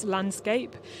within this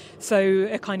landscape. So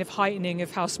a kind of heightening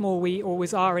of how small we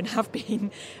always are and have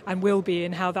been and will be,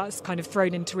 and how that's kind of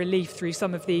thrown into relief through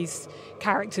some of these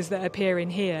characters that appear in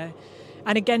here.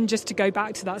 And again, just to go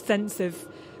back to that sense of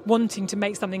wanting to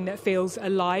make something that feels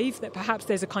alive, that perhaps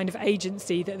there's a kind of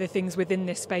agency that the things within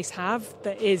this space have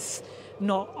that is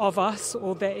not of us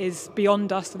or that is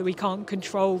beyond us, that we can't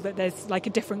control, that there's like a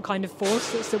different kind of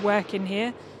force that's at work in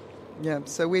here. Yeah,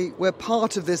 so we're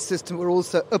part of this system, we're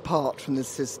also apart from this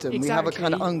system. Exactly. We have a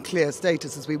kind of unclear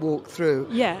status as we walk through.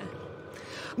 Yeah.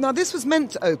 Now, this was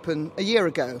meant to open a year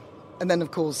ago, and then,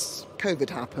 of course, COVID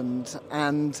happened,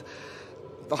 and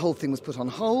the whole thing was put on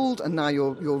hold, and now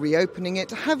you're reopening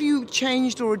it. Have you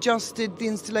changed or adjusted the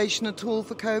installation at all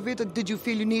for COVID? Did you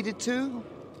feel you needed to?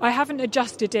 I haven't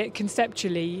adjusted it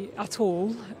conceptually at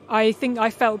all. I think I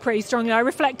felt pretty strongly. I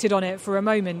reflected on it for a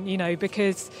moment,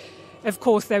 because of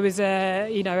course there was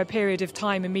a period of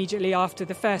time immediately after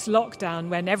the first lockdown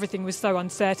when everything was so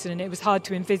uncertain and it was hard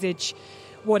to envisage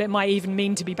what it might even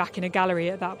mean to be back in a gallery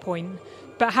at that point.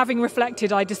 But having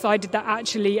reflected, I decided that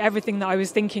actually everything that I was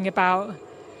thinking about,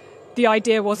 the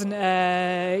idea wasn't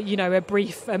a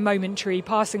brief, momentary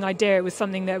passing idea. It was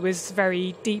something that was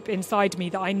very deep inside me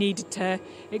that I needed to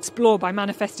explore by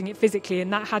manifesting it physically,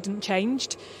 and that hadn't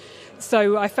changed.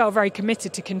 So I felt very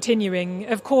committed to continuing.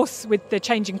 Of course, with the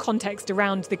changing context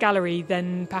around the gallery,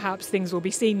 then perhaps things will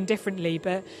be seen differently.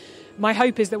 But my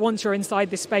hope is that once you're inside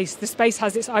the space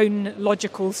has its own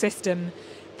logical system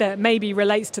that maybe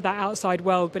relates to that outside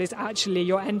world, but is actually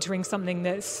you're entering something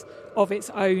that's of its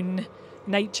own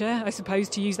nature, I suppose,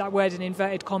 to use that word in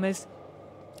inverted commas.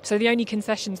 So the only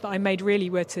concessions that I made really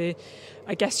were to,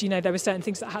 I guess, there were certain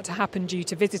things that had to happen due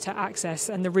to visitor access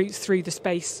and the routes through the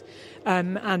space.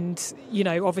 And,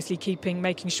 obviously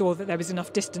making sure that there was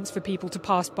enough distance for people to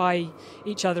pass by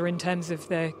each other in terms of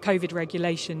the COVID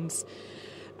regulations.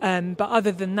 But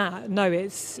other than that, no,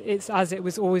 it's as it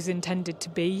was always intended to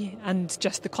be. And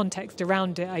just the context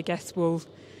around it, I guess, will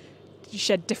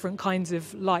shed different kinds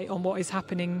of light on what is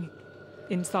happening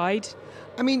inside.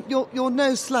 I mean, you're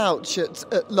no slouch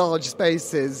at large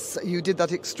spaces. You did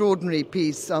that extraordinary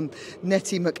piece,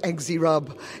 Nettie McEgsy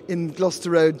Rub in Gloucester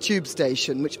Road Tube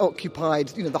Station, which occupied,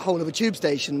 the whole of a tube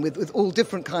station with all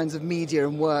different kinds of media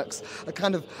and works. A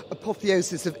kind of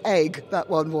apotheosis of egg, that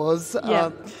one was.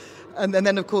 Yeah. And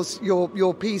then, of course,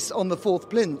 your piece on the fourth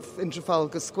plinth in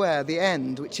Trafalgar Square, The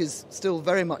End, which is still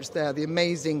very much there, the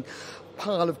amazing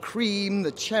pile of cream,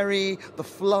 the cherry, the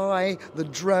fly, the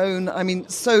drone. I mean,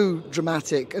 so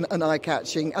dramatic and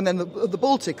eye-catching. And then the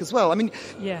Baltic as well. I mean,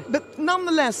 yeah. But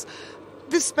nonetheless,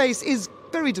 this space is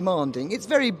very demanding. It's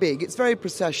very big. It's very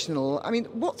processional. I mean,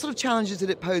 what sort of challenges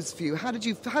did it pose for you? How did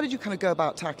you kind of go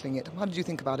about tackling it? How did you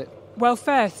think about it? Well,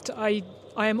 first, I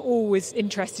am always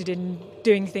interested in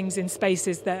doing things in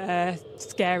spaces that are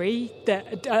scary,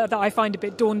 that I find a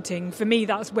bit daunting. For me,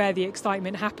 that's where the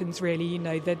excitement happens, really,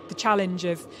 the challenge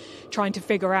of trying to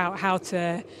figure out how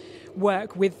to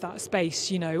work with that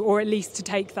space, or at least to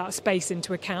take that space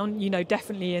into account,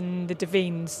 definitely in the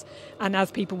Duveens. And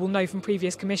as people will know from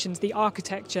previous commissions, the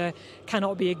architecture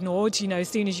cannot be ignored. As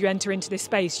soon as you enter into this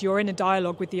space, you're in a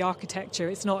dialogue with the architecture.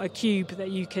 It's not a cube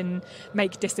that you can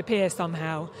make disappear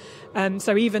somehow.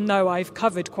 So even though I've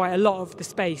covered quite a lot of the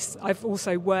space, I've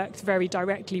also worked very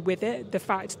directly with it. The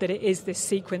fact that it is this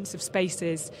sequence of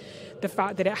spaces, the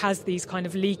fact that it has these kind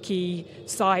of leaky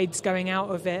sides going out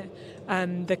of it,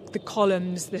 the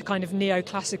columns, the kind of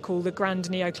the grand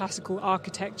neoclassical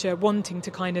architecture, wanting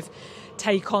to kind of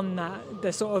take on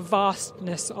the sort of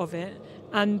vastness of it.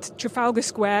 And Trafalgar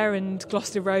Square and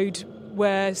Gloucester Road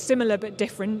were similar but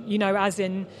different, as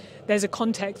in there's a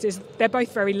context. They're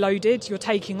both very loaded. You're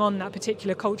taking on that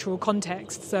particular cultural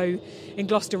context. So in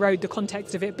Gloucester Road, the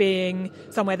context of it being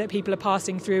somewhere that people are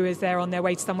passing through as they're on their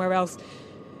way to somewhere else.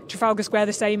 Trafalgar Square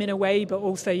the same in a way, but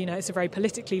also, it's a very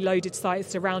politically loaded site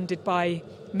surrounded by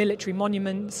military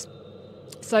monuments.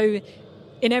 So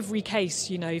in every case,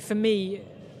 for me,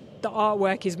 the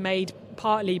artwork is made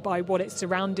partly by what it's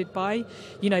surrounded by,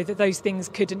 that those things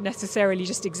couldn't necessarily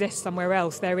just exist somewhere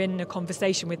else. They're in a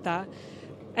conversation with that,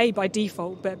 A, by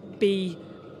default, but B,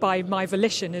 by my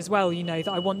volition as well, that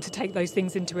I want to take those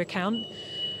things into account.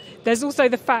 There's also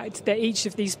the fact that each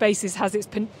of these spaces has its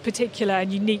particular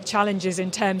and unique challenges in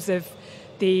terms of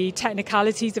the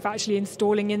technicalities of actually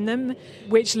installing in them,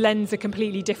 which lends a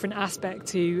completely different aspect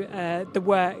to the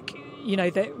work,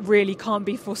 that really can't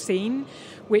be foreseen,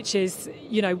 which is,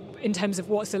 in terms of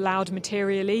what's allowed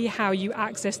materially, how you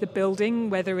access the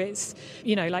building, whether it's,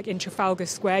 like in Trafalgar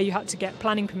Square, you had to get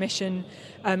planning permission.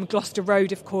 Gloucester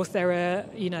Road, of course, there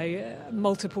are,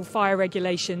 multiple fire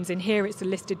regulations. In here, it's a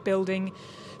listed building.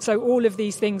 So all of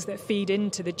these things that feed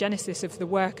into the genesis of the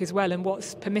work as well and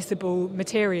what's permissible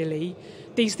materially,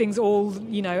 these things all,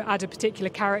 add a particular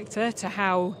character to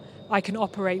how I can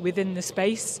operate within the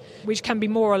space, which can be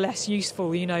more or less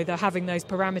useful, they're having those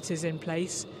parameters in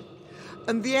place.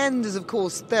 And The End is, of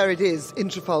course, there it is in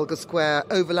Trafalgar Square,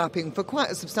 overlapping for quite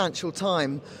a substantial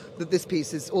time that this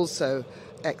piece is also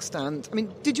extant. I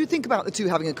mean, did you think about the two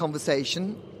having a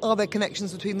conversation? Are there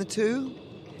connections between the two?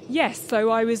 Yes,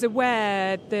 so I was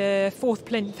aware the fourth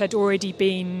plinth had already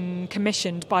been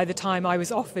commissioned by the time I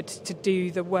was offered to do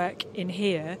the work in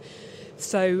here.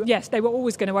 So, yes, they were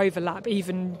always going to overlap,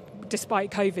 even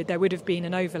despite COVID, there would have been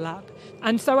an overlap.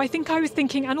 And so I think I was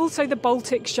thinking, and also the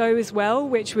Baltic show as well,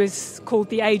 which was called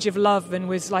The Age of Love and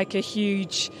was like a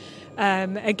huge...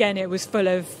 again, it was full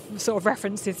of sort of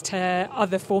references to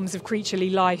other forms of creaturely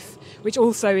life, which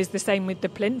also is the same with the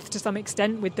plinth to some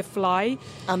extent, with the fly.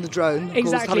 And the drone.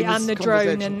 Exactly, and the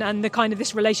drone and the kind of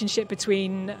this relationship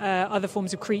between other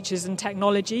forms of creatures and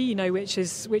technology, which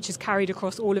is carried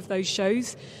across all of those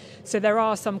shows. So there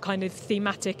are some kind of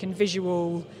thematic and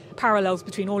visual parallels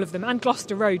between all of them, and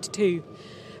Gloucester Road too.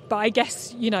 But I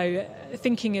guess,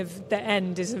 thinking of The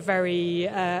End is a very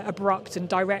abrupt and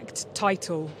direct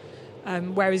title.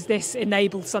 Whereas this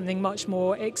enables something much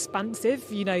more expansive,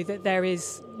 that there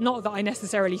is, not that I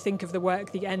necessarily think of the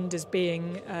work, the end, as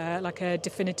being like a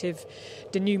definitive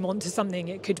denouement to something.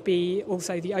 It could be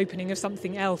also the opening of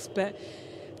something else. But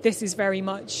this is very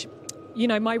much,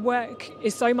 my work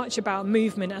is so much about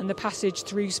movement and the passage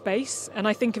through space. And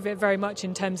I think of it very much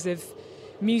in terms of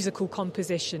musical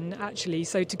composition, actually.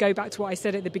 So to go back to what I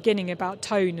said at the beginning about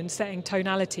tone and setting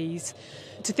tonalities,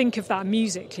 to think of that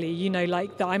musically,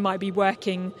 like that I might be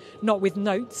working not with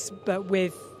notes but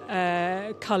with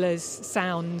colours,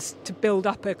 sounds, to build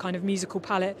up a kind of musical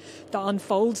palette that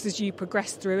unfolds as you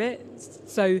progress through it.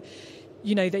 So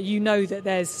that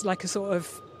there's like a sort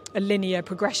of a linear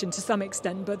progression to some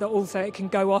extent, but that also it can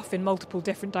go off in multiple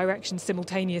different directions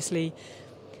simultaneously.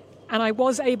 And I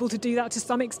was able to do that to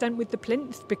some extent with the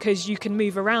plinth, because you can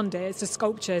move around it. It's a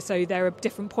sculpture, so there are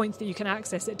different points that you can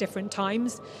access at different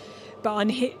times.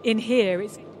 But in here,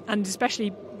 and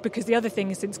especially because the other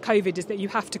thing since COVID is that you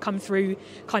have to come through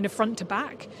kind of front to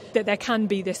back, that there can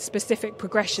be this specific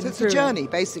progression. So it's a journey,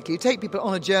 basically. You take people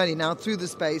on a journey now through the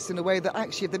space in a way that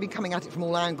actually, if they'd been coming at it from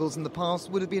all angles in the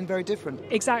past, would have been very different.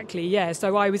 Exactly, yeah.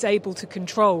 So I was able to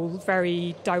control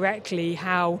very directly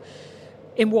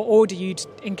in what order you'd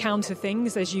encounter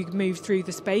things as you move through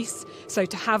the space. So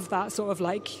to have that sort of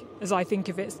like, as I think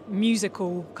of it,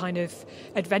 musical kind of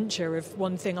adventure of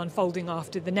one thing unfolding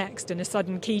after the next, and a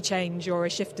sudden key change or a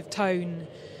shift of tone,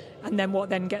 and then what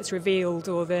then gets revealed,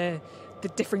 or the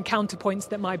different counterpoints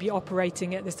that might be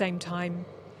operating at the same time.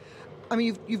 I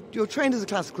mean, you're trained as a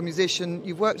classical musician,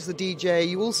 you've worked as a DJ,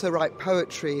 you also write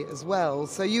poetry as well.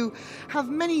 So you have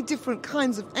many different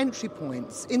kinds of entry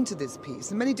points into this piece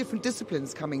and many different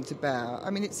disciplines coming to bear. I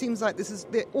mean, it seems like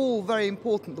they're all very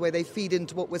important, the way they feed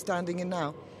into what we're standing in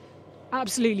now.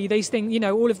 Absolutely. These things,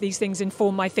 all of these things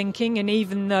inform my thinking. And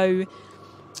even though,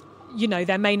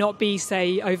 there may not be,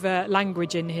 say, overt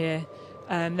language in here,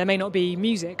 there may not be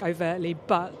music overtly,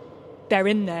 but they're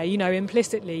in there,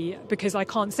 implicitly, because I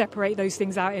can't separate those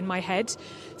things out in my head.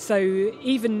 So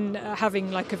even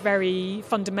having like a very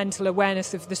fundamental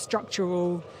awareness of the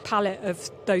structural palette of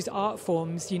those art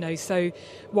forms, so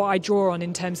what I draw on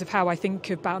in terms of how I think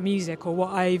about music, or what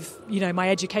I've, my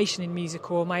education in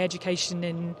music, or my education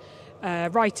in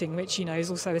writing, which, is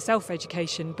also a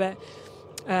self-education, but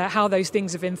how those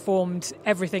things have informed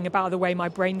everything about the way my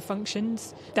brain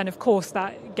functions, then of course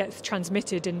that gets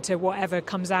transmitted into whatever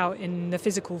comes out in the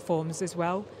physical forms as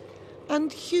well.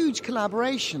 And huge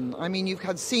collaboration. I mean, you've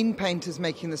had scene painters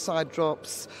making the side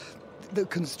drops, the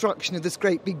construction of this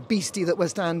great big beastie that we're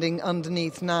standing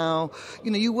underneath now.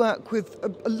 You work with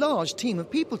a large team of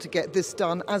people to get this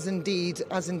done, as indeed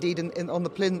on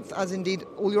the plinth, as indeed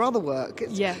all your other work.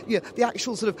 The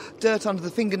actual sort of dirt under the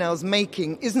fingernails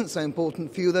making isn't so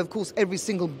important for you, though of course every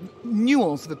single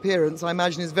nuance of appearance, I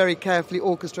imagine, is very carefully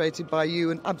orchestrated by you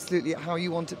and absolutely how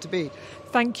you want it to be.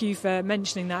 Thank you for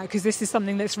mentioning that, because this is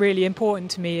something that's really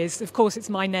important to me. Is, of course, it's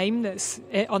my name that's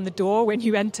on the door when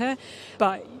you enter,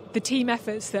 but the team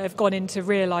efforts that have gone into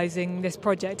realising this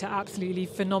project are absolutely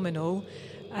phenomenal.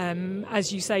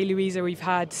 As you say, Louisa, we've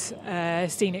had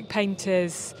scenic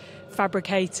painters,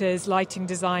 fabricators, lighting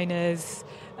designers,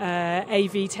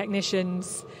 AV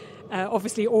technicians,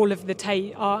 obviously all of the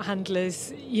Tate art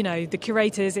handlers, the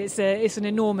curators. It's an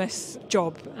enormous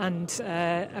job and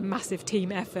a massive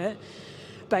team effort.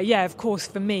 But yeah, of course,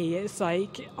 for me, it's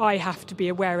like I have to be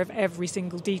aware of every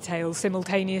single detail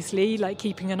simultaneously, like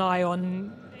keeping an eye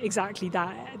on exactly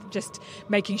that, just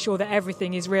making sure that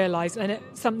everything is realised. And at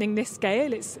something this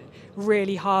scale, it's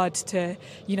really hard to,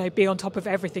 be on top of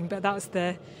everything. But that's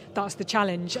the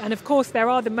challenge. And of course, there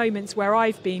are the moments where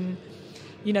I've been,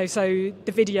 so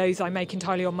the videos I make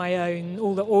entirely on my own,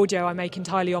 all the audio I make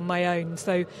entirely on my own.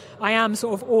 So I am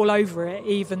sort of all over it,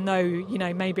 even though,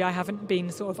 maybe I haven't been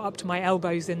sort of up to my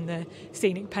elbows in the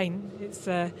scenic paint. It's,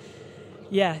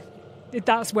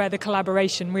 that's where the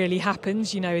collaboration really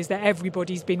happens, is that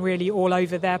everybody's been really all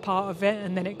over their part of it,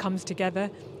 and then it comes together.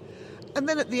 And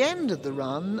then at the end of the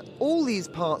run, all these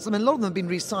parts, a lot of them have been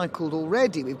recycled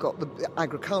already. We've got the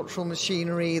agricultural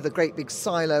machinery, the great big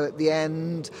silo at the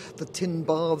end, the tin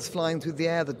baths flying through the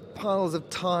air, the piles of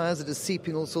tyres that are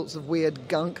seeping all sorts of weird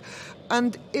gunk.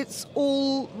 And it's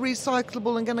all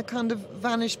recyclable and going to kind of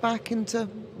vanish back into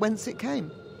whence it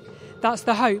came. That's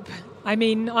the hope.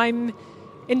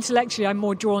 Intellectually, I'm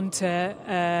more drawn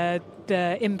to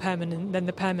the impermanent than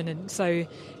the permanent. So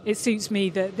it suits me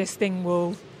that this thing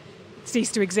will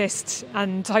cease to exist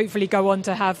and hopefully go on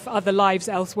to have other lives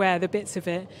elsewhere, the bits of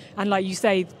it. And like you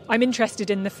say, I'm interested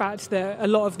in the fact that a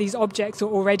lot of these objects are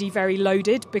already very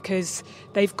loaded because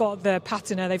they've got the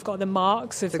patina, they've got the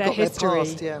marks of their history. Their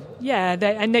past, yeah. Yeah,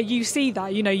 and that you see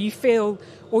that, you feel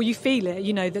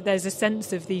it, that there's a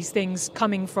sense of these things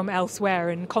coming from elsewhere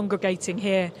and congregating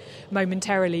here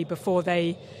momentarily before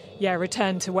they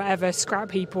return to whatever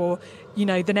scrap heap or,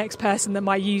 the next person that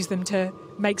might use them to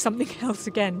make something else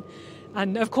again.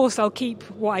 And of course I'll keep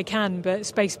what I can, but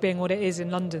space being what it is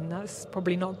in London, that's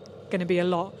probably not going to be a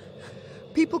lot.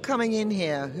 People coming in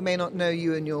here who may not know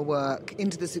you and your work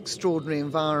into this extraordinary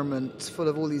environment full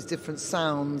of all these different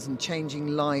sounds and changing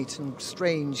light and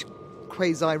strange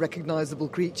quasi-recognisable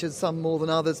creatures, some more than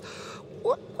others.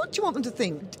 What do you want them to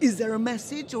think? Is there a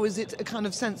message, or is it a kind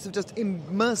of sense of just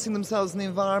immersing themselves in the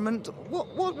environment?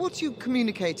 What are you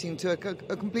communicating to a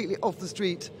completely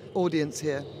off-the-street audience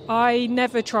here? I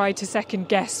never try to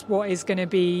second-guess what is going to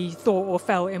be thought or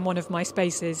felt in one of my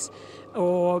spaces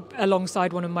or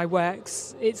alongside one of my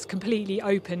works. It's completely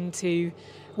open to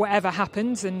whatever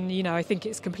happens, and I think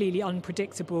it's completely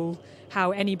unpredictable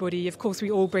how anybody, of course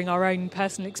we all bring our own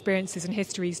personal experiences and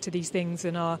histories to these things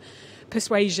and our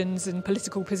persuasions and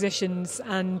political positions,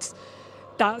 and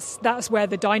that's where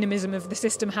the dynamism of the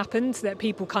system happens, that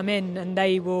people come in and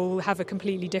they will have a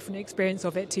completely different experience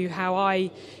of it to how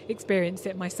I experienced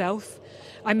it myself.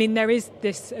 I mean, there is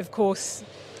this, of course,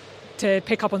 to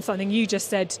pick up on something you just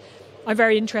said, I'm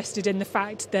very interested in the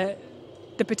fact that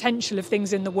the potential of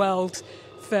things in the world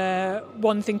for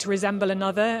one thing to resemble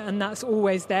another, and that's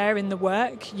always there in the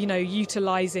work,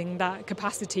 utilising that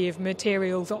capacity of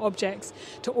materials or objects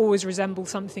to always resemble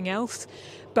something else.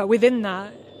 But within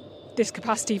that, this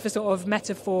capacity for sort of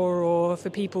metaphor or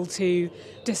for people to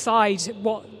decide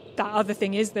what that other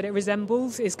thing is that it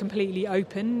resembles is completely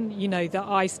open, that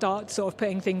I start sort of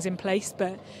putting things in place,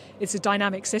 but it's a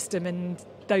dynamic system and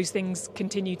those things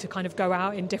continue to kind of go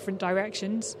out in different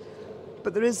directions.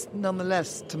 But there is,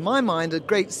 nonetheless, to my mind, a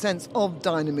great sense of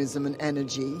dynamism and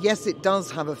energy. Yes, it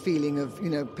does have a feeling of,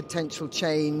 potential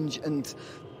change and,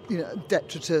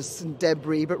 detritus and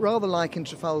debris, but rather like in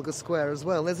Trafalgar Square as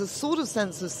well. There's a sort of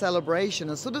sense of celebration,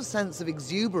 a sort of sense of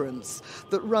exuberance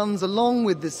that runs along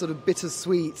with this sort of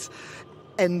bittersweet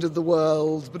end of the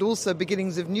world, but also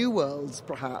beginnings of new worlds,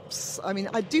 perhaps. I mean,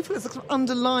 I do feel there's a sort of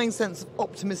underlying sense of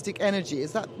optimistic energy.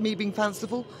 Is that me being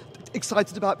fanciful?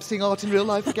 Excited about seeing art in real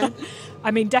life again?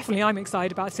 I mean, definitely I'm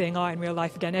excited about seeing art in real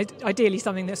life again. Ideally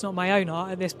something that's not my own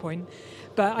art at this point.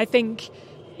 But I think,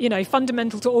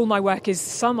 fundamental to all my work is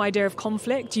some idea of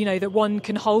conflict, that one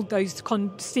can hold those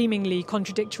seemingly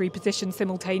contradictory positions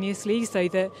simultaneously so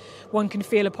that one can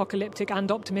feel apocalyptic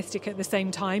and optimistic at the same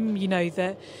time,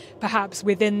 that perhaps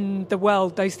within the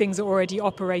world those things are already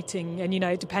operating and,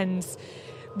 it depends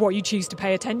what you choose to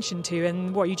pay attention to,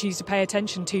 and what you choose to pay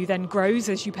attention to then grows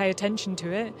as you pay attention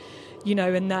to it,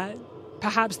 and that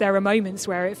perhaps there are moments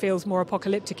where it feels more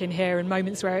apocalyptic in here and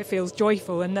moments where it feels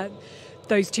joyful, and that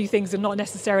those two things are not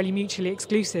necessarily mutually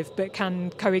exclusive but can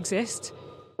coexist.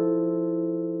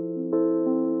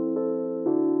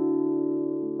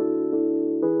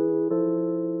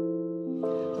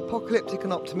 Apocalyptic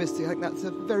and optimistic, I think that's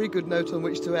a very good note on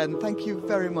which to end. Thank you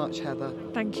very much, Heather.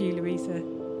 Thank you, Louisa.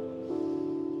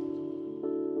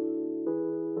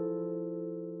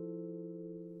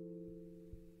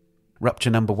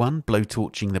 Rupture number 1,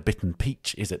 Blowtorching the Bitten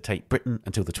Peach, is at Tate Britain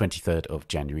until the 23rd of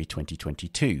January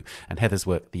 2022, and Heather's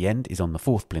work The End is on the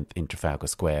 4th plinth in Trafalgar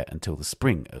Square until the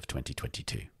spring of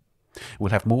 2022. We'll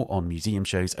have more on museum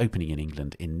shows opening in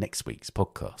England in next week's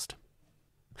podcast.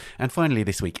 And finally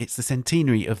this week, it's the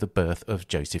centenary of the birth of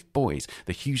Joseph Beuys,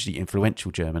 the hugely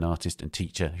influential German artist and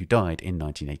teacher who died in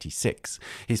 1986.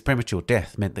 His premature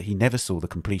death meant that he never saw the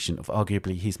completion of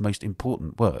arguably his most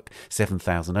important work,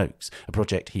 7,000 Oaks, a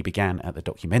project he began at the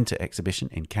Documenta exhibition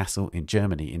in Kassel in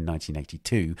Germany in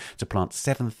 1982 to plant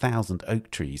 7,000 oak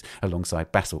trees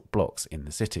alongside basalt blocks in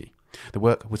the city. The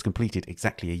work was completed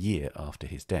exactly a year after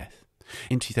his death.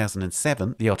 In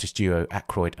 2007, the artist duo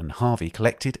Ackroyd and Harvey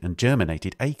collected and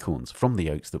germinated acorns from the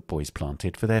oaks that Beuys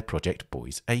planted for their project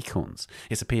Beuys Acorns.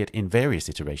 It's appeared in various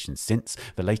iterations since,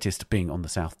 the latest being on the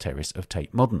south terrace of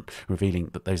Tate Modern, revealing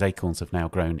that those acorns have now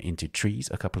grown into trees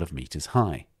a couple of metres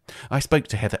high. I spoke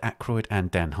to Heather Ackroyd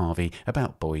and Dan Harvey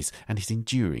about Beuys and his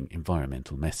enduring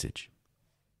environmental message.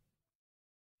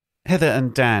 Heather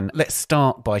and Dan, let's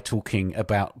start by talking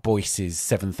about Beuys's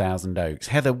 7,000 Oaks.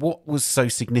 Heather, what was so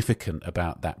significant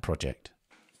about that project?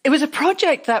 It was a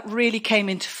project that really came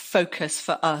into focus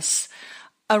for us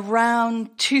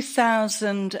around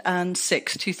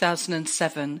 2006,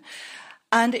 2007.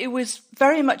 And it was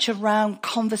very much around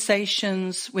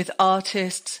conversations with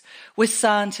artists, with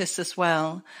scientists as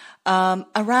well,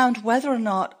 around whether or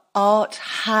not art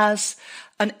has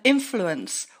an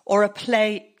influence or a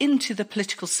play into the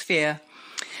political sphere.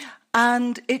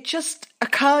 And it just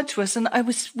occurred to us, and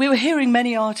we were hearing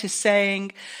many artists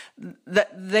saying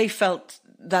that they felt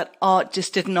that art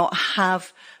just did not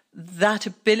have that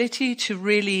ability to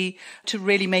really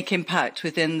make impact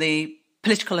within the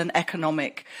political and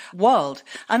economic world.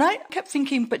 And I kept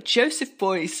thinking, but Joseph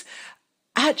Beuys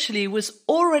actually was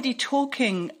already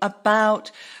talking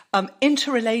about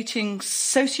interrelating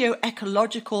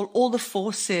socio-ecological, all the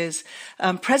forces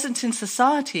present in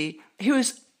society. He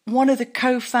was one of the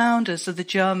co-founders of the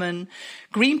German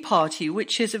Green Party,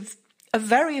 which is a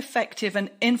very effective and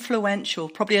influential,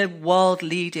 probably a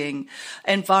world-leading,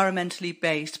 environmentally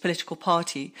based political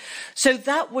party. So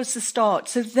that was the start.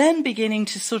 So then beginning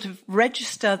to sort of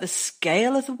register the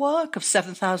scale of the work of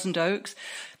 7,000 oaks.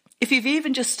 If you've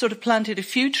even just sort of planted a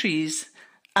few trees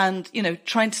and,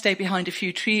 trying to stay behind a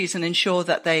few trees and ensure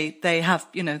that they have,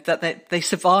 that they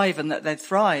survive and that they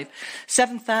thrive,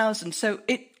 7,000. So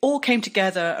it all came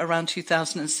together around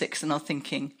 2006 in our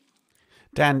thinking.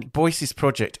 Dan, Beuys's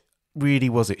project really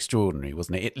was extraordinary,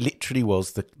 wasn't it? It literally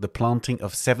was the planting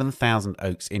of 7,000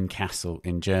 oaks in Kassel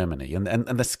in Germany, and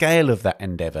the scale of that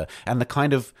endeavour and the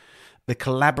kind of the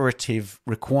collaborative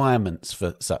requirements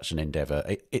for such an endeavour,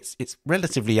 it's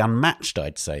relatively unmatched,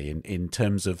 I'd say, in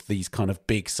terms of these kind of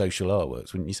big social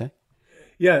artworks, wouldn't you say?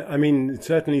 Yeah, I mean,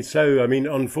 certainly so. I mean,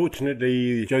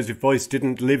 unfortunately, Joseph Beuys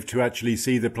didn't live to actually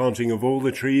see the planting of all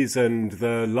the trees, and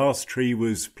the last tree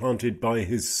was planted by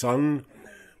his son.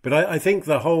 But I think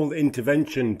the whole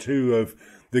intervention, too, of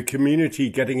the community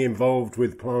getting involved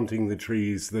with planting the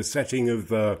trees, the setting of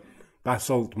the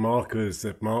basalt markers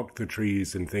that mark the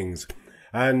trees and things.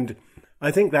 And I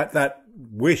think that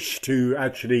wish to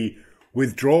actually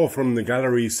withdraw from the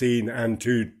gallery scene and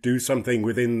to do something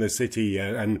within the city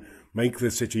and make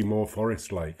the city more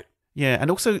forest-like. Yeah,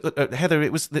 and also, Heather,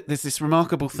 there's this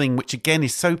remarkable thing which again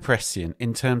is so prescient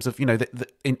in terms of,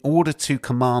 in order to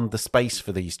command the space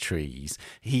for these trees,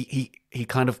 he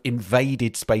kind of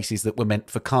invaded spaces that were meant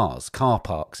for cars, car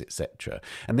parks, etc.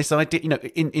 And this idea,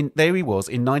 there he was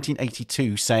in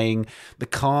 1982 saying the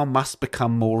car must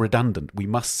become more redundant. We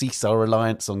must cease our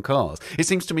reliance on cars. It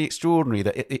seems to me extraordinary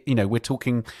that, we're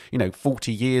talking,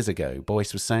 40 years ago,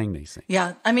 Beuys was saying these things.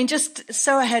 Yeah, I mean, just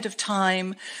so ahead of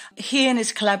time, he and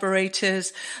his collaborators,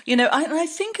 I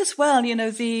think as well,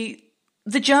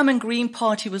 the German Green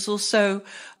Party was also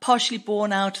partially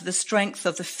born out of the strength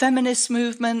of the feminist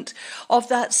movement, of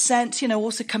that sense,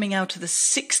 also coming out of the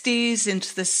 60s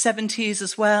into the 70s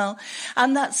as well.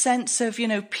 And that sense of,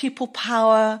 people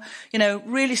power,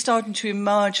 really starting to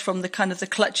emerge from the kind of the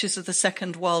clutches of the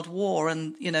Second World War.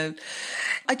 And,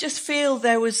 I just feel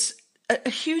there was a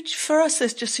huge, for us,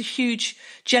 there's just a huge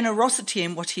generosity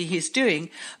in what he is doing.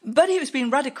 But he was being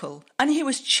radical and he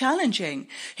was challenging.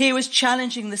 He was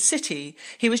challenging the city.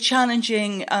 He was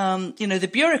challenging, the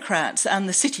bureaucrats and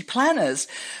the city planners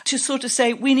to sort of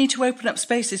say, we need to open up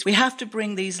spaces. We have to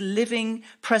bring these living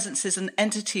presences and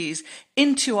entities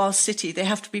into our city. They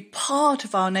have to be part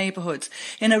of our neighbourhoods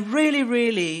in a really,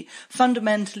 really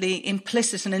fundamentally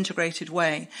implicit and integrated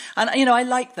way. And, I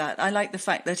like that. I like the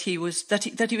fact that he was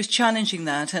challenging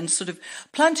that and sort of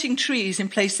planting trees in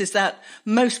places that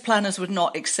most planners would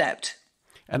not accept.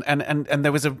 And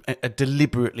there was a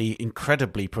deliberately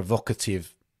incredibly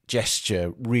provocative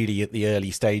gesture really at the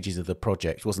early stages of the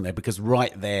project, wasn't there? Because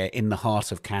right there in the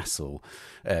heart of Kassel,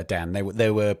 Dan,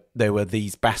 there were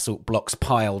these basalt blocks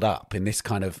piled up in this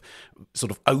kind of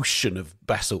sort of ocean of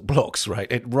basalt blocks,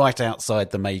 right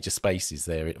outside the major spaces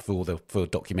there for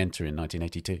documentary in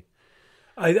 1982.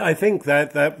 I think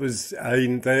that was,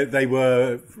 they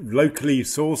were locally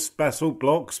sourced basalt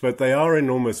blocks, but they are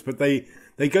enormous, but they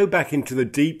go back into the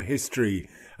deep history.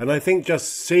 And I think just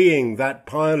seeing that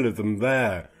pile of them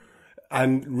there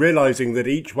and realising that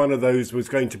each one of those was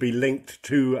going to be linked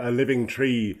to a living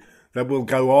tree that will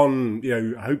go on,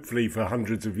 hopefully for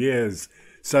hundreds of years.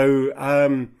 So,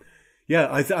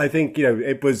 I think,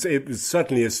 it was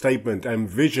certainly a statement and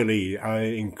visually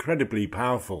incredibly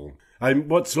powerful.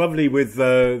 And what's lovely with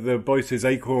the Beuys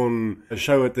Acorn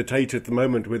show at the Tate at the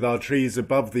moment with our trees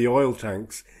above the oil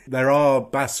tanks, there are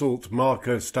basalt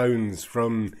marker stones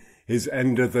from his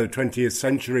end of the 20th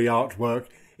century artwork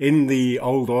in the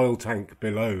old oil tank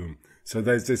below. So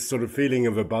there's this sort of feeling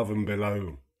of above and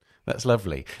below. That's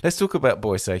lovely. Let's talk about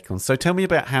Beuys Acorns. So tell me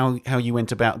about how you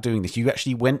went about doing this. You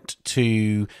actually went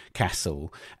to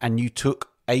Kassel and you took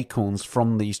acorns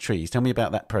from these trees. Tell me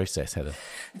about that process, Heather.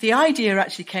 The idea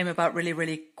actually came about really,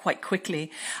 really quite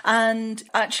quickly. And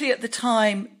actually at the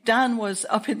time, Dan was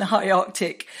up in the high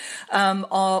Arctic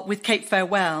with Cape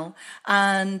Farewell,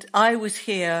 and I was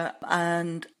here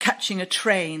and catching a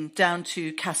train down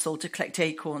to Castle to collect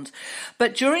acorns.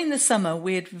 But during the summer,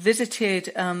 we had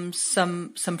visited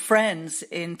some friends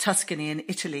in Tuscany in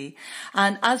Italy,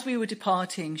 and as we were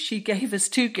departing, she gave us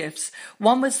two gifts.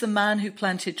 One was The Man Who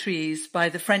Planted Trees by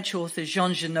the French author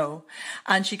Jean Genot,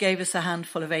 and she gave us a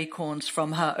handful of acorns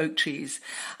from her oak trees.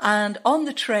 And on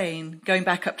the train, going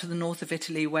back up to the north of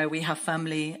Italy, where we have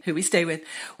family who we stay with,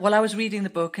 while I was reading the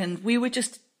book, and we were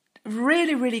just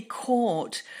really, really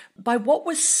caught by what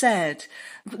was said.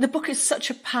 The book is such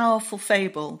a powerful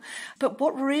fable, but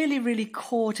what really, really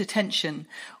caught attention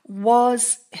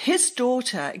was his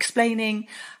daughter explaining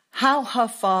how her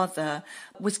father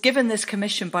was given this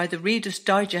commission by the Reader's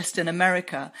Digest in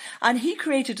America, and he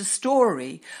created a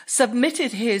story,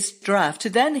 submitted his draft to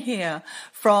then hear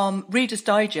from Reader's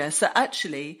Digest that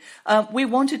actually we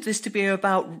wanted this to be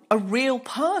about a real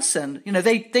person. You know,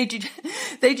 they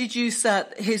deduced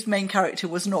that his main character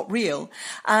was not real,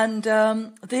 and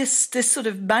this sort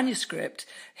of manuscript,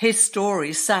 his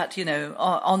story, sat, you know,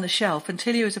 on the shelf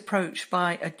until he was approached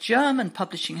by a German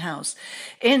publishing house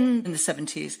in the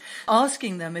 70s,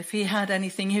 asking them if he had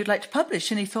anything he would like to publish.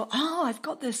 And he thought, I've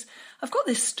got this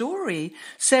story.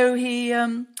 So he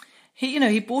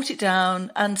bought it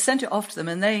down and sent it off to them,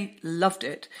 and they loved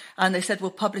it. And they said,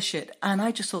 we'll publish it. And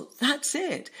I just thought, that's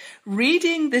it.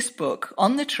 Reading this book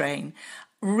on the train,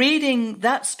 reading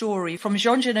that story from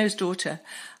Jean Genot's daughter,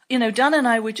 you know, Dan and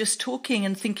I were just talking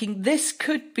and thinking this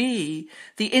could be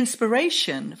the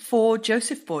inspiration for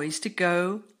Joseph Beuys to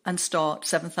go and start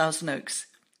 7,000 Oaks.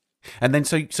 And then,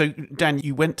 so Dan,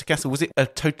 you went to Castle. Was it a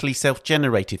totally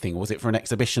self-generated thing, or was it for an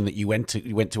exhibition that you went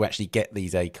to actually get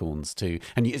these acorns to?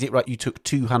 And is it right, you took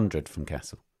 200 from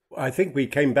Castle? I think we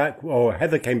came back, or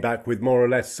Heather came back with more or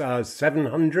less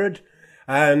 700.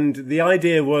 And the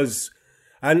idea was,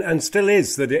 and still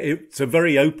is, that it's a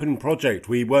very open project.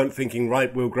 We weren't thinking,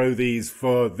 right, we'll grow these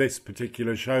for this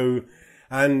particular show.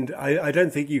 And I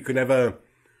don't think you can ever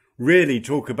really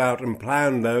talk about and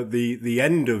plan the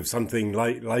end of something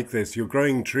like this. You're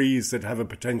growing trees that have a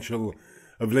potential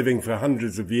of living for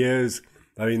hundreds of years.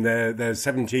 I mean, they're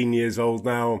 17 years old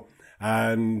now,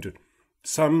 and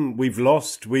some we've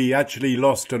lost. We actually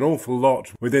lost an awful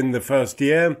lot within the first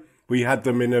year. We had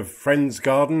them in a friend's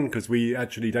garden because we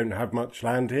actually don't have much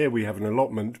land here. We have an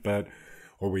allotment, but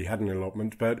we had an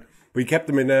allotment, but we kept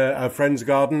them in a friend's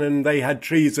garden, and they had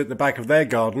trees at the back of their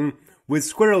garden with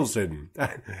squirrels in.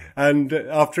 And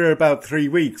after about 3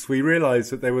 weeks, we realised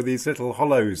that there were these little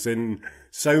hollows in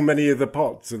so many of the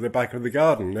pots at the back of the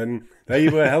garden, and they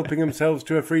were helping themselves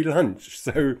to a free lunch.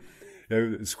 So, you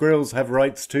know, squirrels have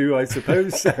rights too, I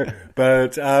suppose.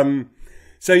 But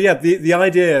so yeah, the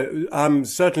idea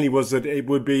certainly was that it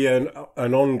would be an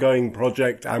ongoing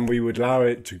project, and we would allow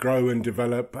it to grow and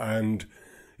develop, and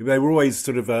they were always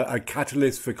sort of a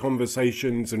catalyst for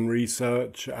conversations and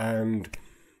research, and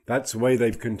that's the way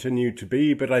they've continued to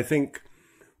be. But I think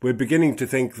we're beginning to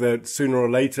think that sooner or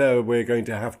later we're going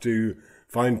to have to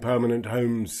find permanent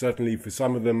homes, certainly for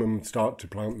some of them, and start to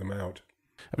plant them out.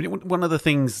 I mean, one of the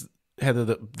things, Heather,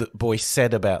 that Beuys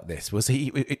said about this was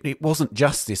it wasn't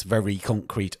just this very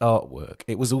concrete artwork.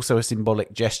 It was also a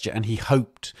symbolic gesture, and he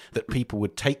hoped that people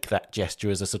would take that gesture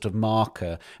as a sort of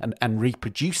marker and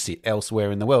reproduce it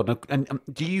elsewhere in the world. And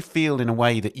do you feel in a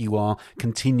way that you are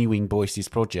continuing Beuys's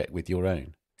project with your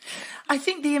own? I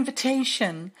think the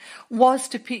invitation was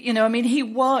to, he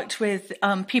worked with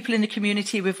people in the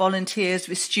community, with volunteers,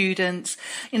 with students,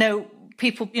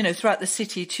 people, throughout the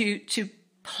city to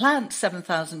plant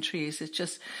 7,000 trees.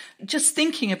 It's just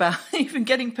thinking about even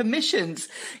getting permissions,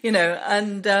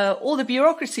 and all the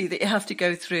bureaucracy that you have to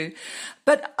go through.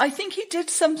 But I think he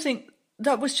did something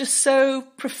that was just so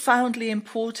profoundly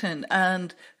important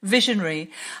and visionary.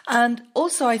 And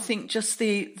also, I think just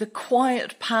the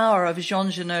quiet power of Jean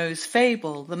Genot's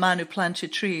fable, The Man Who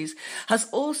Planted Trees, has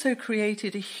also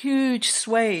created a huge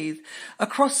swathe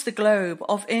across the globe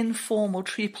of informal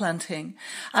tree planting.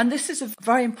 And this is a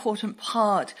very important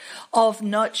part of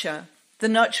nurture, the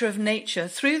nurture of nature,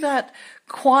 through that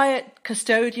quiet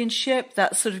custodianship,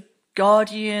 that sort of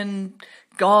guardian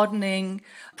gardening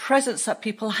presence that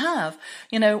people have,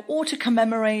 or to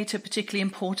commemorate a particularly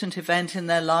important event in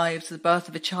their lives, the birth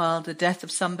of a child, the death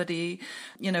of somebody,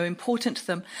 important to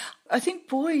them. I think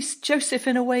Beuys, Joseph,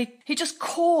 in a way, he just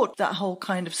caught that whole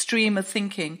kind of stream of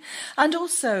thinking. And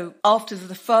also, after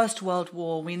the First World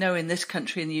War, we know in this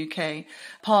country, in the UK,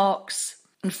 parks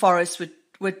and forests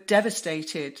were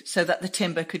devastated so that the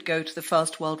timber could go to the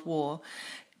First World War.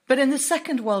 But in the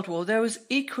Second World War, there was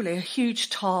equally a huge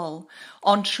toll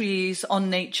on trees, on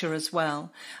nature as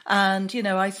well. And,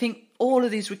 I think all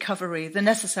of these recovery, the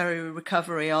necessary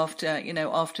recovery after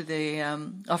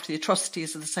the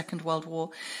atrocities of the Second World War,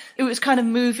 it was kind of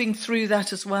moving through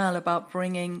that as well, about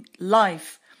bringing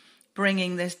life,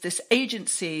 bringing this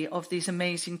agency of these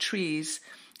amazing trees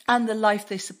and the life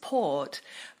they support,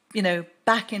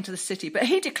 back into the city. But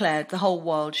he declared the whole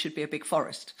world should be a big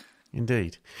forest.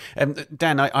 Indeed.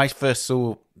 Dan, I first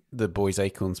saw the Beuys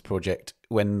Acorns project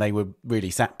when they were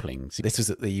really saplings. This was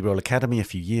at the Royal Academy a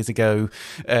few years ago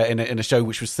in a show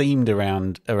which was themed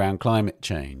around climate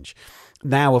change.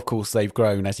 Now, of course, they've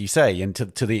grown, as you say, and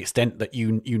to the extent that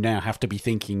you now have to be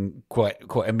thinking quite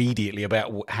immediately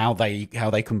about how they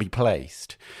can be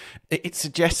placed. It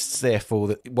suggests, therefore,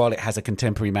 that while it has a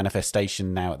contemporary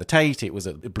manifestation now at the Tate, it was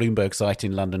at the Bloomberg site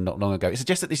in London not long ago. It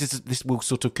suggests that this will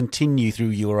sort of continue through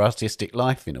your artistic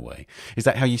life in a way. Is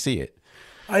that how you see it?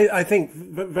 I think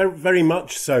very, very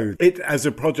much so. It, as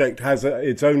a project, has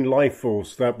its own life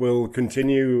force that will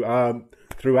continue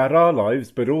throughout our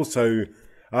lives, but also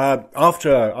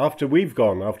after we've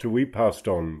gone, after we've passed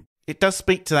on. It does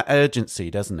speak to that urgency,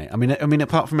 doesn't it? I mean,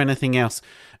 apart from anything else,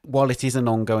 while it is an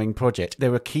ongoing project,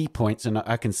 there are key points, and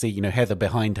I can see, Heather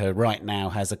behind her right now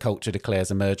has a Culture Declares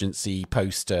Emergency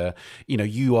poster.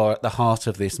 You are at the heart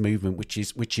of this movement,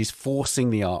 which is forcing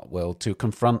the art world to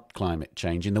confront climate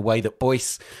change in the way that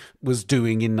Beuys was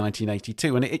doing in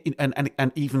 1982,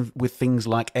 and even with things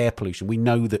like air pollution. We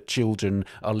know that children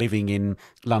are living in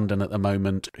London at the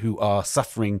moment who are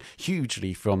suffering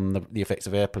hugely from the effects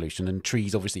of air pollution, and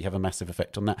trees obviously have a massive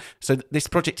effect on that. So this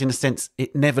project, in a sense,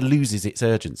 it never loses its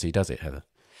urgency, does it, Heather?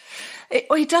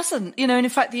 It doesn't, and in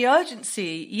fact, the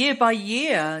urgency year by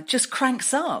year just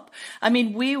cranks up. I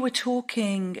mean, we were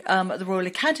talking at the Royal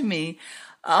Academy,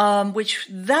 which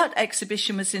that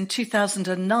exhibition was in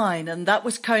 2009, and that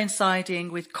was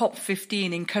coinciding with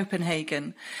COP15 in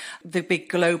Copenhagen, the big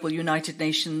global United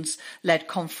Nations-led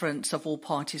conference of all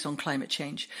parties on climate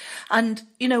change. And,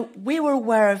 we were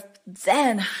aware of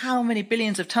then how many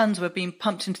billions of tons were being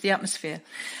pumped into the atmosphere.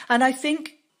 And I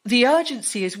think the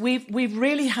urgency is we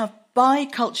really have, by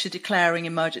culture declaring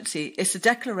emergency, it's a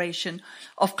declaration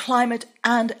of climate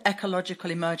and ecological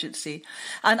emergency.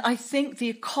 And I think the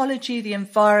ecology, the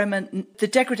environment, the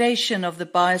degradation of the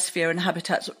biosphere and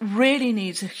habitats really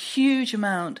needs a huge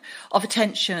amount of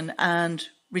attention and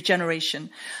regeneration.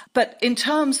 But in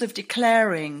terms of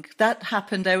declaring, that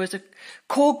happened. There was a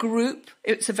core group.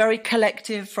 It's a very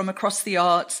collective from across the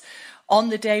arts. On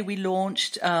the day we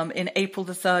launched in April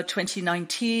the 3rd,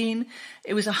 2019,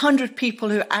 it was 100 people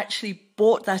who actually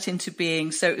brought that into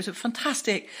being. So it was a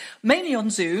fantastic, mainly on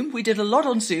Zoom. We did a lot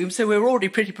on Zoom, so we were already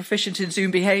pretty proficient in Zoom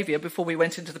behaviour before we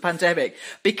went into the pandemic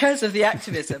because of the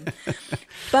activism.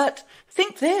 But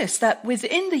think this, that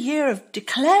within the year of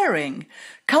declaring,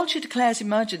 Culture Declares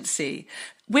Emergency,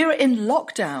 we were in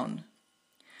lockdown.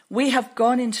 We have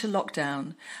gone into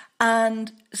lockdown.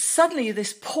 And suddenly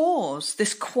this pause,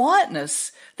 this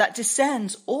quietness that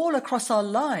descends all across our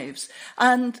lives,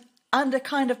 and a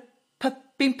kind of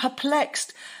being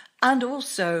perplexed, and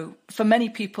also for many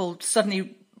people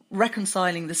suddenly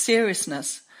reconciling the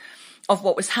seriousness of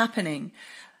what was happening.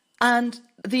 And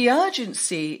the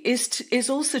urgency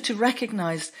is also to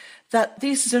recognize that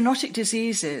these zoonotic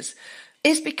diseases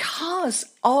is because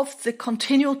of the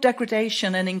continual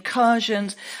degradation and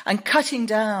incursions and cutting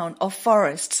down of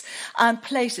forests and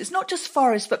places, not just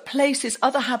forests, but places,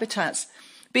 other habitats,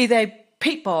 be they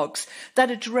peat bogs that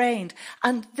are drained.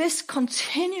 And this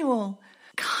continual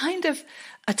kind of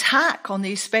attack on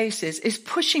these spaces is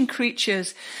pushing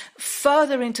creatures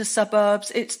further into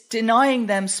suburbs. It's denying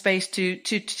them space to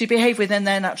behave within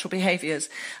their natural behaviours.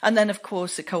 And then, of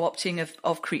course, the co-opting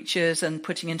of creatures and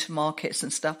putting into markets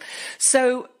and stuff.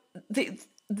 So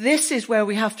this is where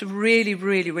we have to really,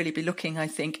 really, really be looking, I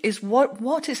think, is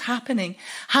what is happening?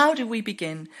 How do we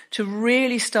begin to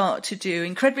really start to do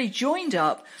incredibly joined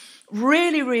up,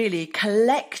 really, really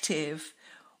collective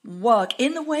work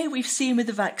in the way we've seen with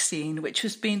the vaccine, which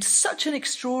has been such an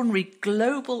extraordinary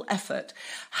global effort?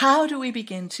 How do we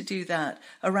begin to do that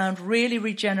around really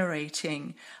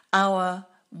regenerating our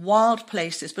wild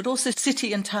places, but also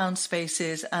city and town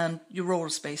spaces and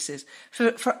rural spaces?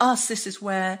 For us, this is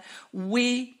where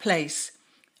we place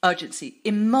urgency,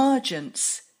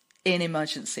 emergence in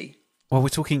emergency. Well, we're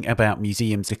talking about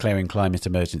museums declaring climate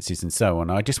emergencies and so on.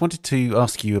 I just wanted to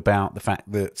ask you about the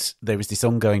fact that there is this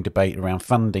ongoing debate around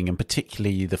funding, and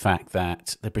particularly the fact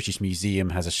that the British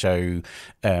Museum has a show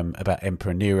about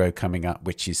Emperor Nero coming up,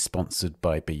 which is sponsored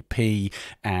by BP,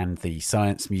 and the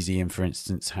Science Museum, for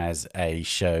instance, has a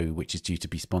show which is due to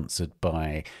be sponsored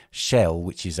by Shell,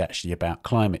 which is actually about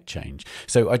climate change.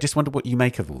 So I just wondered what you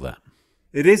make of all that.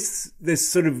 It is this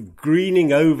sort of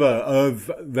greening over of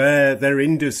their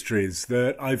industries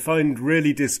that I find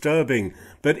really disturbing.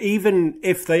 But even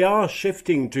if they are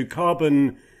shifting to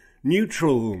carbon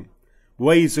neutral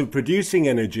ways of producing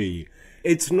energy,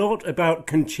 it's not about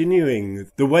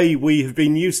continuing the way we have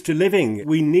been used to living.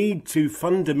 We need to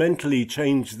fundamentally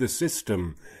change the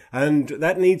system, and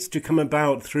that needs to come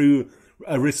about through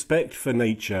a respect for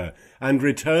nature and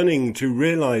returning to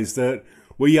realise that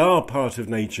we are part of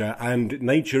nature, and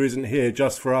nature isn't here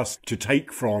just for us to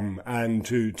take from and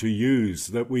to use,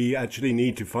 that we actually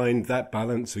need to find that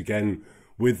balance again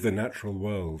with the natural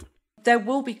world. There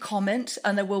will be comment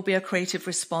and there will be a creative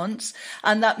response,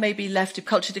 and that may be left to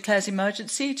Culture Declares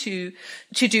Emergency to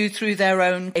do through their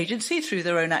own agency, through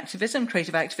their own activism,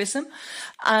 creative activism.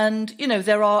 And, you know,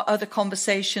 there are other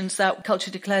conversations that Culture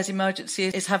Declares Emergency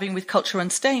is having with Culture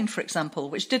Unstained, for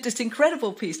example, which did this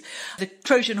incredible piece, The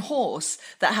Trojan Horse,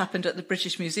 that happened at the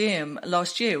British Museum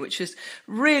last year, which was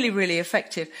really, really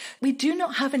effective. We do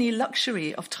not have any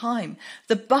luxury of time.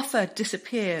 The buffer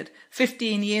disappeared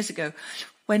 15 years ago.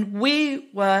 When we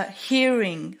were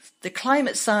hearing the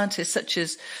climate scientists such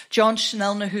as John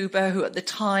Schnellner-Huber, who at the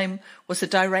time was the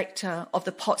director of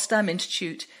the Potsdam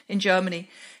Institute in Germany,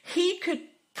 he could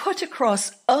put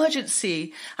across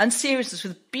urgency and seriousness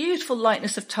with beautiful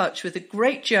lightness of touch, with a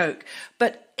great joke,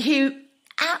 but he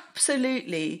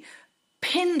absolutely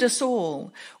pinned us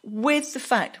all with the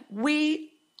fact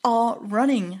we are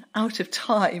running out of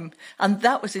time, and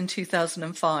that was in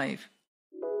 2005.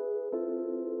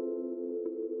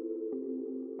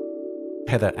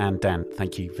 Heather and Dan,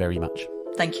 thank you very much.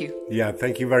 Thank you. Yeah,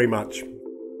 thank you very much.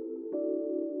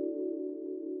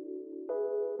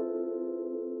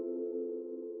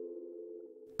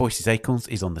 Beuys Acorns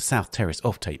is on the South Terrace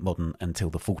of Tate Modern until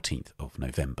the 14th of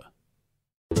November.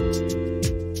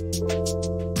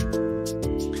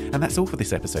 And that's all for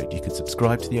this episode. You can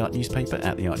subscribe to The Art Newspaper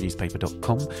at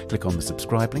theartnewspaper.com. Click on the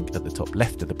subscribe link at the top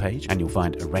left of the page and you'll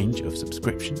find a range of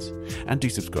subscriptions. And do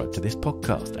subscribe to this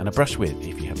podcast and a brush with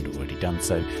if you haven't already done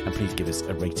so. And please give us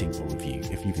a rating or review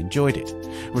if you've enjoyed it.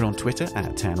 We're on Twitter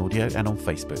at Tan Audio and on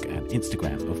Facebook and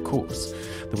Instagram, of course.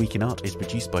 The Week in Art is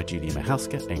produced by Julia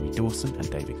Michalska, Amy Dawson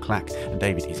and David Clack. And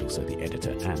David is also the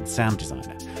editor and sound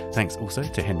designer. Thanks also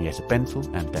to Henrietta Benful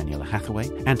and Daniela Hathaway,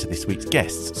 and to this week's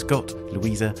guests, Scott,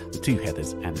 Louisa, the two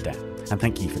Heathers and Dan. And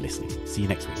thank you for listening. See you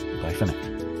next week. Bye for now.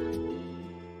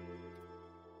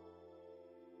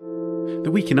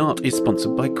 The Week in Art is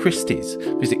sponsored by Christie's.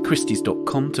 Visit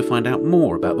christies.com to find out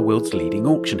more about the world's leading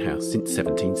auction house since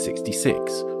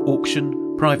 1766.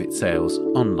 Auction, private sales,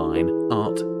 online,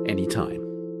 art, anytime.